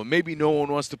problem. Maybe no one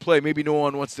wants to play. Maybe no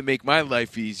one wants to make my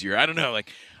life easier. I don't know.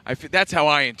 Like, that's how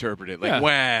I interpret it. Like,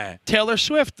 wah. Taylor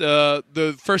Swift,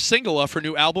 the first single off her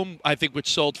new album, I think,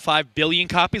 which sold 5 billion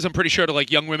copies. I'm pretty sure to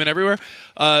like young women everywhere.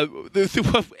 The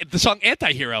song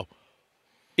 "Antihero."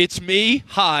 It's me.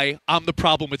 Hi, I'm the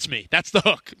problem. It's me. That's the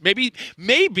hook. Maybe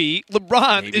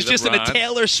LeBron is just in a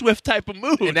Taylor Swift type of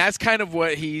mood, and that's kind of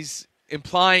what he's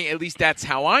implying. At least that's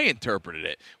how I interpreted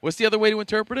it. What's the other way to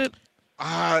interpret it?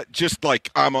 Just like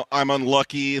I'm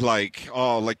unlucky. Like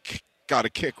got to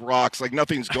kick rocks. Like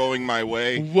nothing's going my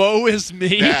way. Woe is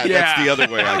me. Yeah, that's the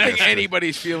other way. I don't think guess.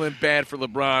 anybody's feeling bad for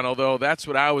LeBron, although that's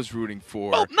what I was rooting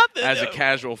for as a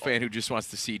casual fan who just wants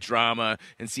to see drama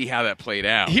and see how that played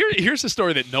out. Here's a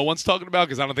story that no one's talking about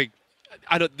because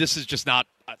I don't. This is just not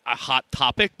a hot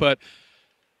topic, but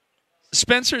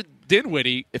Spencer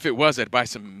Dinwiddie. If it was, I'd buy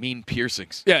some mean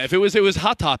piercings. Yeah, if it was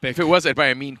hot topic. If it was, I'd buy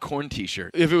a mean corn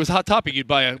T-shirt. If it was hot topic, you'd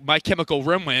buy a My Chemical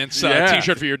Romance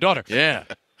T-shirt for your daughter. Yeah.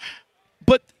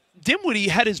 But Dinwiddie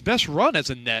had his best run as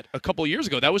a net a couple of years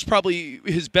ago. That was probably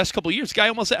his best couple of years. Guy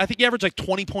I think he averaged like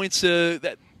 20 points a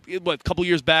couple of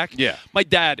years back. Yeah. My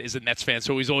dad is a Nets fan,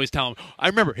 so he's always telling me. I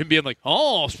remember him being like,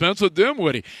 oh, Spencer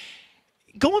Dinwiddie.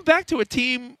 Going back to a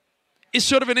team is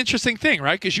sort of an interesting thing,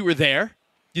 right? Because you were there.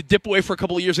 You dip away for a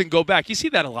couple of years and go back. You see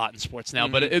that a lot in sports now,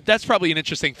 but that's probably an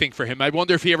interesting thing for him. I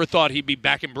wonder if he ever thought he'd be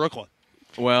back in Brooklyn.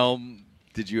 Well,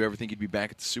 did you ever think he'd be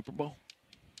back at the Super Bowl?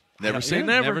 Never say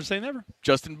never. Never say never.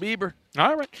 Justin Bieber.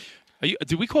 All right.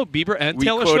 Did we quote Bieber and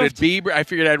Taylor Swift? We quoted Swift? Bieber. I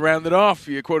figured I'd round it off.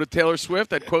 You quoted Taylor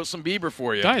Swift. I'd quote some Bieber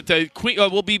for you. All right.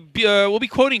 We'll be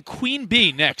quoting Queen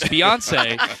Bee next.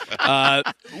 Beyonce,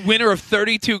 winner of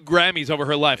 32 Grammys over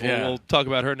her life. We'll talk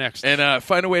about her next. And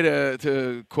find a way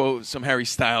to quote some Harry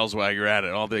Styles while you're at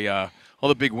it. All the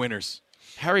big winners.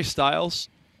 Harry Styles,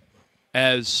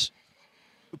 as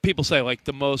people say, like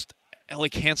the most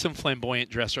handsome, flamboyant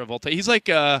dresser of all time. He's like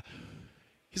the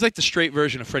straight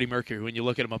version of Freddie Mercury when you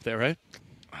look at him up there, right?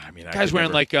 I mean, guy's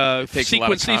wearing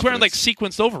sequins. He's wearing like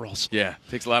sequenced overalls. Yeah,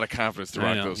 takes a lot of confidence to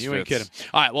rock those You fits. ain't kidding.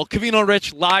 All right, well, Covino and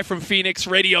Rich live from Phoenix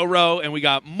Radio Row, and we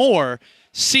got more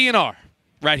CNR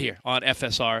right here on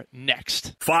FSR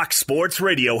next. Fox Sports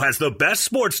Radio has the best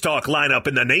sports talk lineup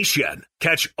in the nation.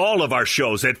 Catch all of our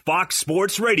shows at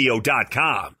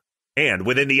foxsportsradio.com. And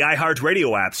within the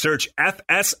iHeartRadio app, search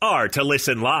FSR to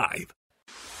listen live.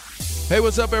 Hey,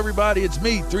 what's up, everybody? It's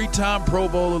me, three-time Pro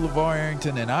Bowler LeVar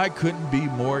Arrington, and I couldn't be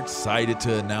more excited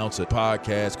to announce a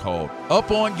podcast called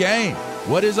Up On Game.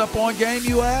 What is Up On Game,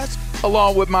 you ask?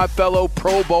 Along with my fellow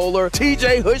Pro Bowler,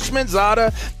 TJ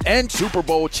Hushmanzada, and Super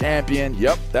Bowl champion,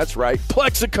 yep, that's right,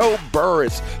 Plexico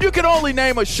Burris. You can only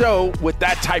name a show with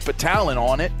that type of talent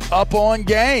on it. Up On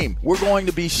Game. We're going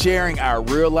to be sharing our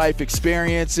real-life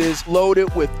experiences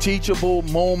loaded with teachable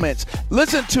moments.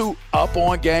 Listen to Up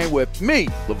On Game with me,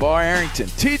 LeVar Arrington,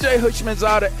 TJ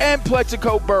Hushmanzada, and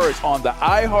Plexico Burris on the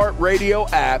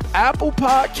iHeartRadio app, Apple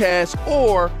Podcasts,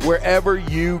 or wherever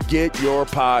you get your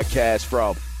podcasts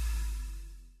from.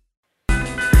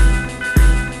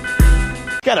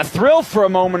 Got a thrill for a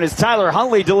moment as Tyler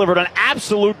Huntley delivered an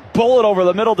absolute bullet over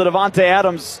the middle to Davante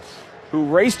Adams, who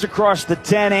raced across the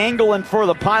 10, angling for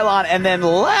the pylon, and then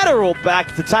lateral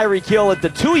back to Tyreek Hill at the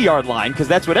 2-yard line, because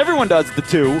that's what everyone does at the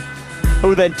 2,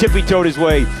 who then tippy-toed his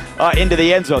way into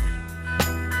the end zone.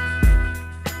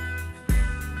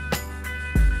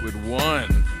 With one.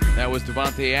 That was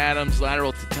Davante Adams,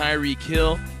 lateral to Tyreek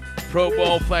Hill. Pro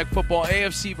Bowl flag football,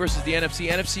 AFC versus the NFC.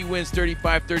 NFC wins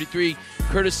 35-33,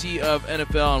 courtesy of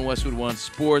NFL and Westwood One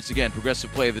Sports. Again, Progressive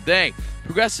Play of the Day.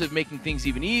 Progressive, making things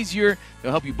even easier.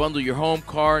 They'll help you bundle your home,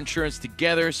 car insurance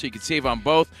together so you can save on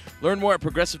both. Learn more at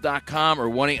Progressive.com or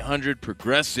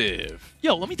 1-800-PROGRESSIVE.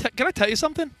 Yo, can I tell you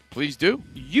something? Please do.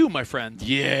 You, my friend.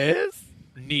 Yes?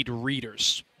 Need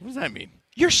readers. What does that mean?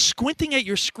 You're squinting at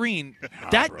your screen.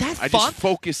 That I font, just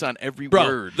focus on every bro,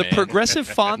 word. The man. progressive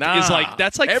font is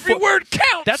like every word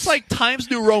counts. That's like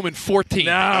Times New Roman 14.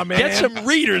 Nah, man. Get some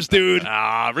readers, dude.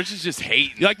 Rich is just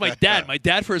hating. You're like my dad. My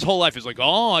dad for his whole life is like,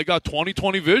 oh, I got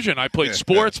 20/20 vision. I played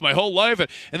sports my whole life, and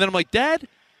then I'm like, Dad,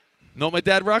 know what my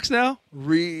dad rocks now?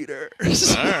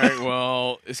 Readers. All right.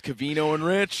 Well, it's Covino and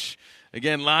Rich.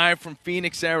 Again, live from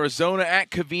Phoenix, Arizona,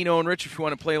 at Covino and Rich if you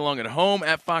want to play along at home,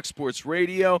 at Fox Sports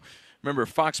Radio. Remember,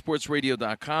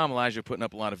 foxsportsradio.com. Elijah putting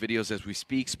up a lot of videos as we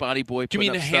speak. Spotty Boy Do you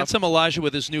putting mean up handsome stuff. Elijah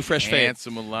with his new fresh fade?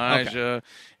 Handsome Elijah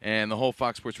and the whole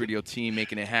Fox Sports Radio team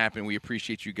making it happen. We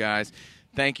appreciate you guys.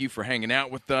 Thank you for hanging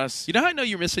out with us. You know how I know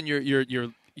you're missing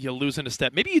you're losing a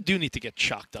step? Maybe you do need to get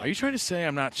chalked up. Are you trying to say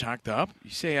I'm not chalked up?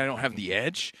 You say I don't have the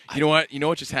edge? You know what? You know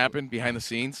what just happened behind the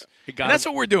scenes? And that's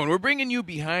what we're doing. We're bringing you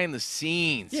behind the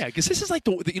scenes. Yeah, because this is like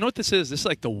you know what this is? This is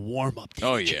like the warm-up.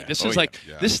 Oh, yeah. This is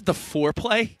this is the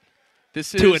foreplay.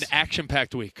 This to is an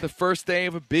action-packed week. The first day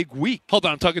of a big week. Hold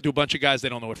on, I'm talking to a bunch of guys. They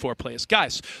don't know what foreplay is.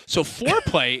 Guys, so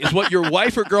foreplay is what your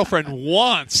wife or girlfriend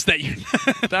wants that you.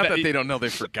 Not that they don't know, they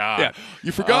forgot. Yeah,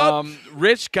 you forgot.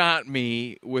 Rich got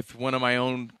me with one of my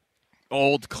own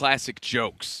old classic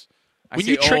jokes. When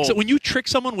you trick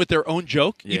someone with their own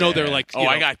joke, you know they're like,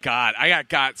 I got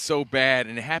got so bad,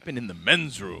 and it happened in the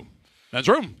men's room. Men's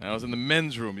room. I was in the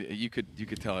men's room. You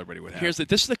could tell everybody what happened.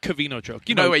 This is the Covino joke.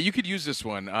 By the way, you could use this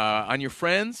one on your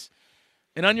friends.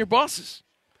 and on your bosses.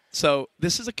 So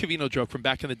this is a Covino joke from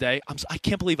back in the day. I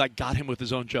can't believe I got him with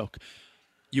his own joke.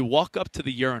 You walk up to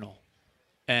the urinal,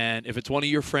 and if it's one of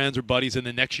your friends or buddies in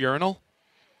the next urinal,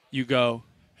 you go,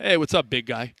 "Hey, what's up, big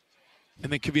guy?"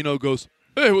 And then Covino goes,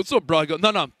 "Hey, what's up, bro?" I go,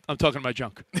 No, I'm talking to my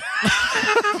junk."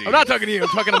 I'm not talking to you. I'm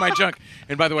talking to my junk.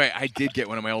 And by the way, I did get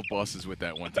one of my old bosses with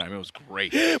that one time. It was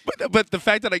great. But the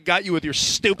fact that I got you with your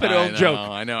stupid old joke.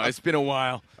 I know. It's been a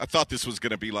while. I thought this was going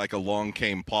to be like Along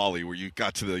Came Polly, where you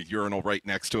got to the urinal right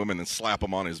next to him and then slap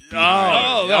him on his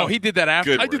behind. No, he did that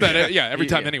after. I do that, every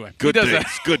time anyway. Good does things.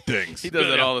 that. Good things. He does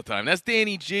that all the time. That's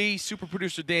Danny G, super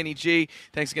producer Danny G.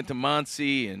 Thanks again to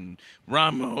Monsi and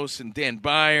Ramos and Dan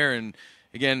Byer. And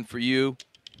again, for you,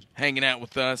 hanging out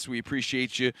with us. We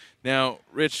appreciate you. Now,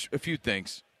 Rich, a few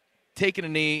things. Taking a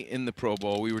knee in the Pro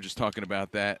Bowl, we were just talking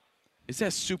about that. Is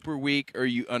that super weak, or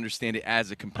you understand it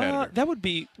as a competitor? That would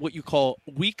be what you call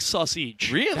weak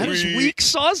sausage. Really? That is weak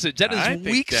sausage. That is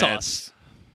weak sauce.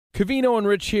 Covino and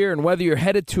Rich here, and whether you're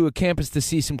headed to a campus to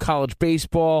see some college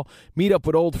baseball, meet up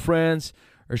with old friends,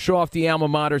 or show off the alma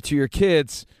mater to your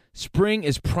kids, spring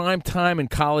is prime time in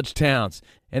college towns.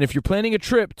 And if you're planning a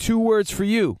trip, 2 words for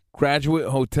you: Graduate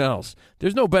Hotels.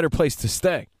 There's no better place to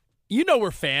stay. You know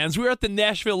we're fans. We were at the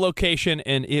Nashville location,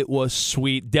 and it was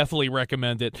sweet. Definitely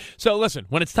recommend it. So listen,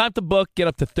 when it's time to book, get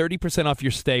up to 30% off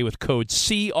your stay with code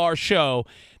CRSHOW.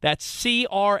 That's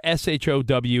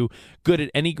CRSHOW. Good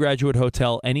at any Graduate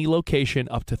Hotel, any location,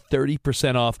 up to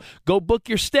 30% off. Go book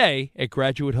your stay at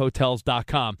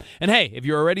graduatehotels.com. And hey, if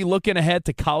you're already looking ahead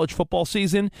to college football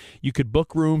season, you could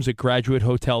book rooms at Graduate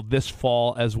Hotel this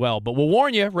fall as well. But we'll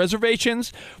warn you,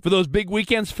 reservations for those big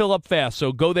weekends fill up fast,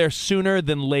 so go there sooner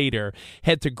than later.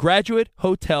 Head to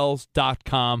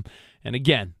graduatehotels.com. And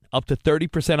again, up to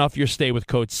 30% off your stay with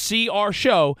code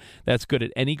CRSHOW. That's good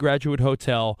at any Graduate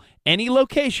Hotel, any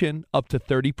location, up to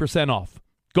 30% off.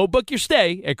 Go book your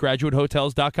stay at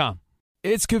graduatehotels.com.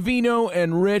 It's Covino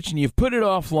and Rich, and you've put it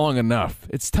off long enough.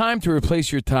 It's time to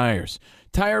replace your tires.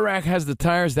 Tire Rack has the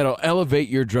tires that'll elevate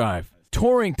your drive.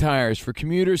 Touring tires for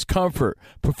commuters' comfort,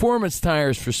 performance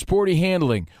tires for sporty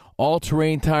handling,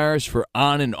 all-terrain tires for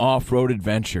on- and off-road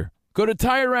adventure. Go to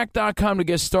TireRack.com to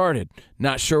get started.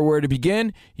 Not sure where to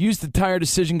begin? Use the Tire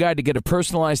Decision Guide to get a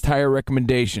personalized tire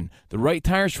recommendation. The right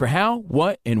tires for how,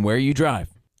 what, and where you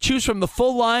drive. Choose from the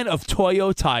full line of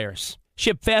Toyo tires.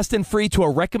 Ship fast and free to a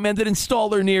recommended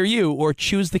installer near you, or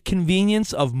choose the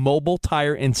convenience of mobile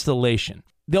tire installation.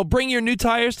 They'll bring your new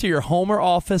tires to your home or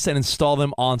office and install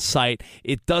them on site.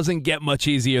 It doesn't get much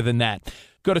easier than that.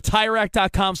 Go to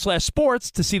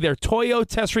TireRack.com/sports to see their Toyo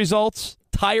test results,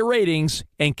 tire ratings,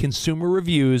 and consumer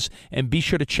reviews, and be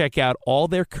sure to check out all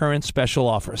their current special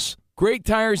offers. Great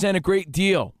tires and a great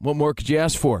deal. What more could you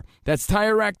ask for? That's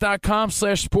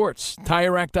TireRack.com/sports.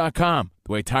 TireRack.com,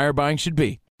 the way tire buying should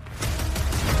be.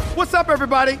 What's up,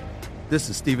 everybody? This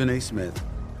is Stephen A. Smith.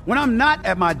 When I'm not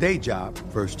at my day job,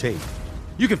 First Take,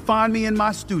 you can find me in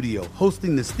my studio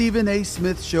hosting the Stephen A.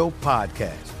 Smith Show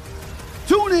podcast.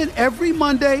 Tune in every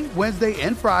Monday, Wednesday,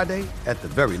 and Friday, at the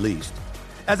very least,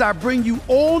 as I bring you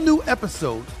all new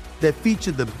episodes that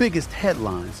feature the biggest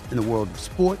headlines in the world of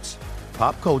sports,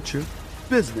 pop culture,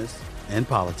 business, and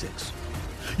politics.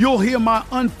 You'll hear my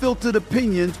unfiltered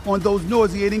opinions on those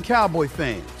nauseating Cowboy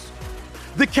fans,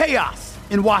 the chaos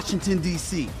in Washington,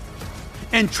 D.C.,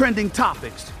 and trending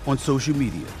topics on social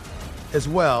media, as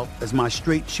well as my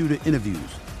straight shooter interviews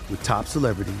with top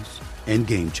celebrities and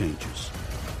game changers.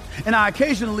 And I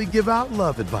occasionally give out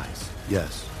love advice.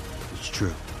 Yes, it's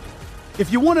true. If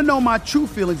you want to know my true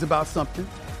feelings about something,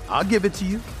 I'll give it to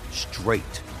you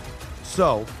straight.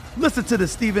 So, listen to the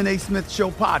Stephen A. Smith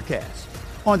Show podcast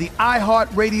on the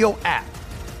iHeartRadio app,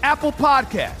 Apple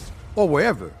Podcasts, or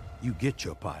wherever you get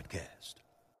your podcast.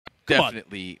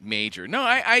 Definitely major. No,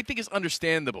 I think it's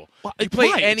understandable. You play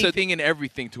anything and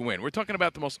everything to win. We're talking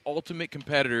about the most ultimate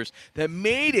competitors that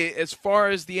made it as far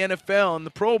as the NFL and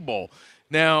the Pro Bowl.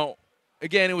 Now,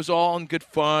 again, it was all in good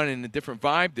fun and a different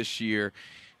vibe this year,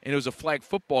 and it was a flag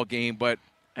football game, but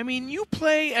I mean, you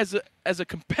play as a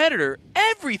competitor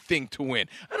everything to win.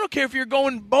 I don't care if you're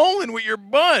going bowling with your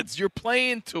buds. You're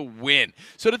playing to win.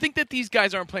 So to think that these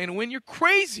guys aren't playing to win, you're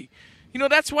crazy. You know,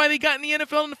 that's why they got in the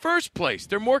NFL in the first place.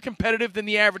 They're more competitive than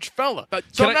the average fella.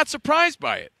 So I'm not surprised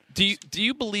by it. Do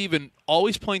you believe in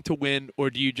always playing to win, or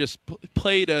do you just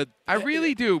play to... I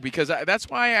really do, because that's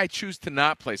why I choose to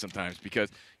not play sometimes. Because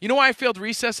you know why I failed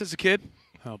recess as a kid?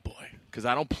 Oh, boy. Because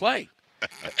I don't play.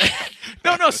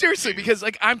 No, seriously, because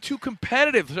I'm too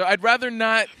competitive. So I'd rather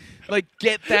not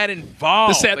get that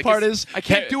involved. The sad part is I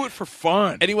can't do it for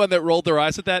fun. Anyone that rolled their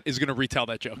eyes at that is going to retell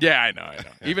that joke. Yeah, I know.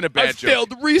 Even a bad I joke.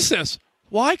 failed recess.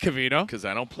 Why, Covino? Because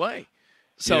I don't play.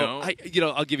 So,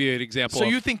 I'll give you an example. So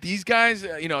you think these guys,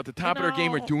 at the top of their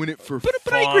game are doing it for But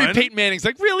fun? I agree with Peyton Manning's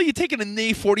like, really? You taking a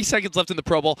knee, 40 seconds left in the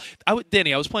Pro Bowl?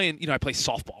 Danny, I was playing, I play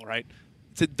softball, right?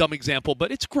 It's a dumb example,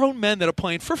 but it's grown men that are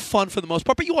playing for fun for the most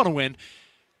part, but you want to win.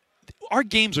 Our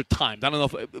games are timed. I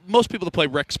don't know if most people that play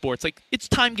rec sports, it's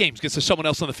time games because there's someone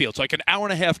else on the field. It's like an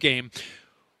hour-and-a-half game.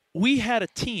 We had a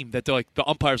team that the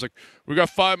umpire's like, we got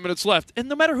 5 minutes left. And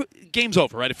no matter who, game's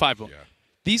over, right, at 5 of them. Yeah.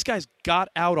 These guys got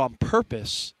out on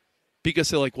purpose because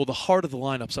they're like, well, the heart of the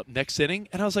lineup's up next inning.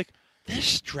 And I was like, they're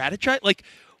strategizing. Like,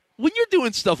 when you're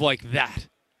doing stuff like that,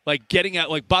 like getting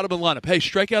out, like bottom of the lineup, hey,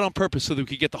 strike out on purpose so that we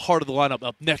could get the heart of the lineup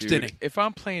up next inning. If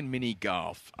I'm playing mini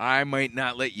golf, I might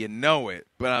not let you know it,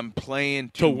 but I'm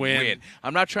playing to win.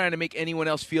 I'm not trying to make anyone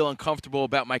else feel uncomfortable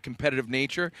about my competitive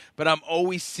nature, but I'm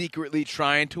always secretly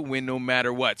trying to win no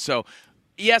matter what. So,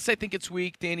 yes, I think it's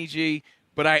weak, Danny G,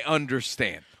 but I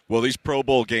understand. Well, these Pro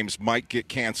Bowl games might get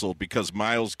canceled because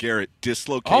Myles Garrett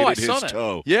dislocated his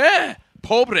toe. Yeah.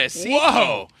 Pobrecito.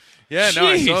 Whoa. Yeah, no,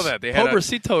 I saw that.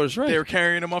 Pobrecito is right. They were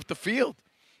carrying him off the field.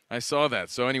 I saw that.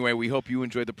 So anyway, we hope you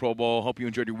enjoyed the Pro Bowl. Hope you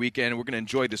enjoyed your weekend. We're going to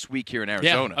enjoy this week here in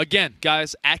Arizona. Yeah. Again,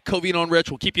 guys, at Covino and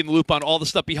Rich, we'll keep you in the loop on all the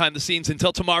stuff behind the scenes.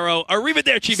 Until tomorrow,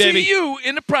 arrivederci, baby. See you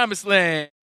in the promised land.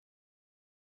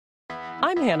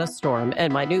 I'm Hannah Storm,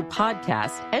 and my new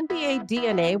podcast, NBA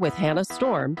DNA with Hannah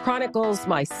Storm, chronicles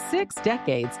my 6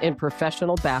 decades in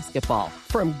professional basketball.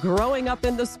 From growing up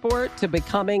in the sport to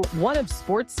becoming one of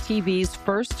sports TV's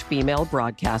first female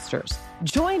broadcasters.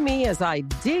 Join me as I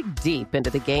dig deep into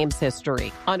the game's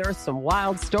history, unearth some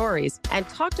wild stories, and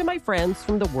talk to my friends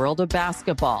from the world of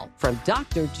basketball, from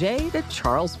Dr. J to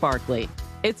Charles Barkley.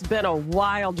 It's been a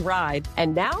wild ride,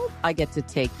 and now I get to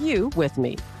take you with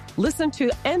me. Listen to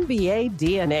NBA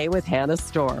DNA with Hannah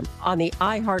Storm on the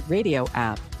iHeartRadio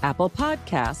app, Apple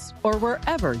Podcasts, or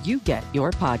wherever you get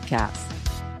your podcasts.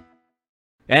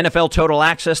 NFL Total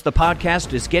Access, the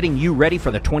podcast, is getting you ready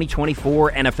for the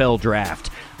 2024 NFL Draft.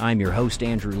 I'm your host,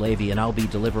 Andrew Levy, and I'll be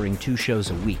delivering 2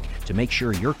 shows a week to make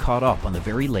sure you're caught up on the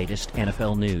very latest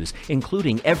NFL news,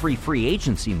 including every free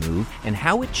agency move and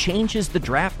how it changes the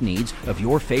draft needs of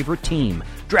your favorite team.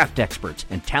 Draft experts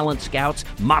and talent scouts,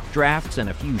 mock drafts, and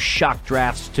a few shock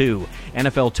drafts, too.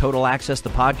 NFL Total Access, the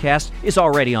podcast, is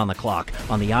already on the clock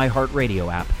on the iHeartRadio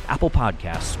app, Apple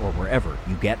Podcasts, or wherever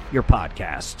you get your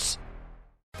podcasts.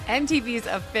 MTV's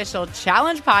official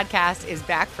Challenge podcast is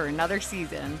back for another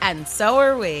season. And so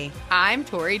are we. I'm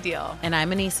Tori Deal. And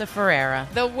I'm Anissa Ferreira.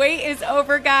 The wait is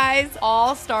over, guys.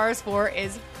 All Stars 4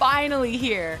 is finally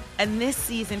here. And this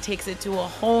season takes it to a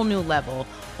whole new level.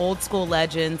 Old school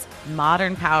legends,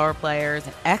 modern power players,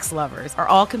 and ex-lovers are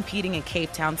all competing in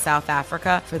Cape Town, South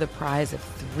Africa for the prize of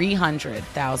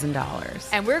 $300,000.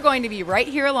 And we're going to be right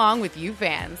here along with you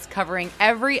fans, covering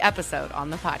every episode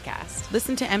on the podcast.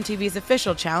 Listen to MTV's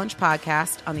official Challenge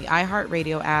podcast on the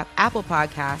iHeartRadio app, Apple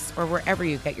Podcasts, or wherever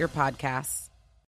you get your podcasts.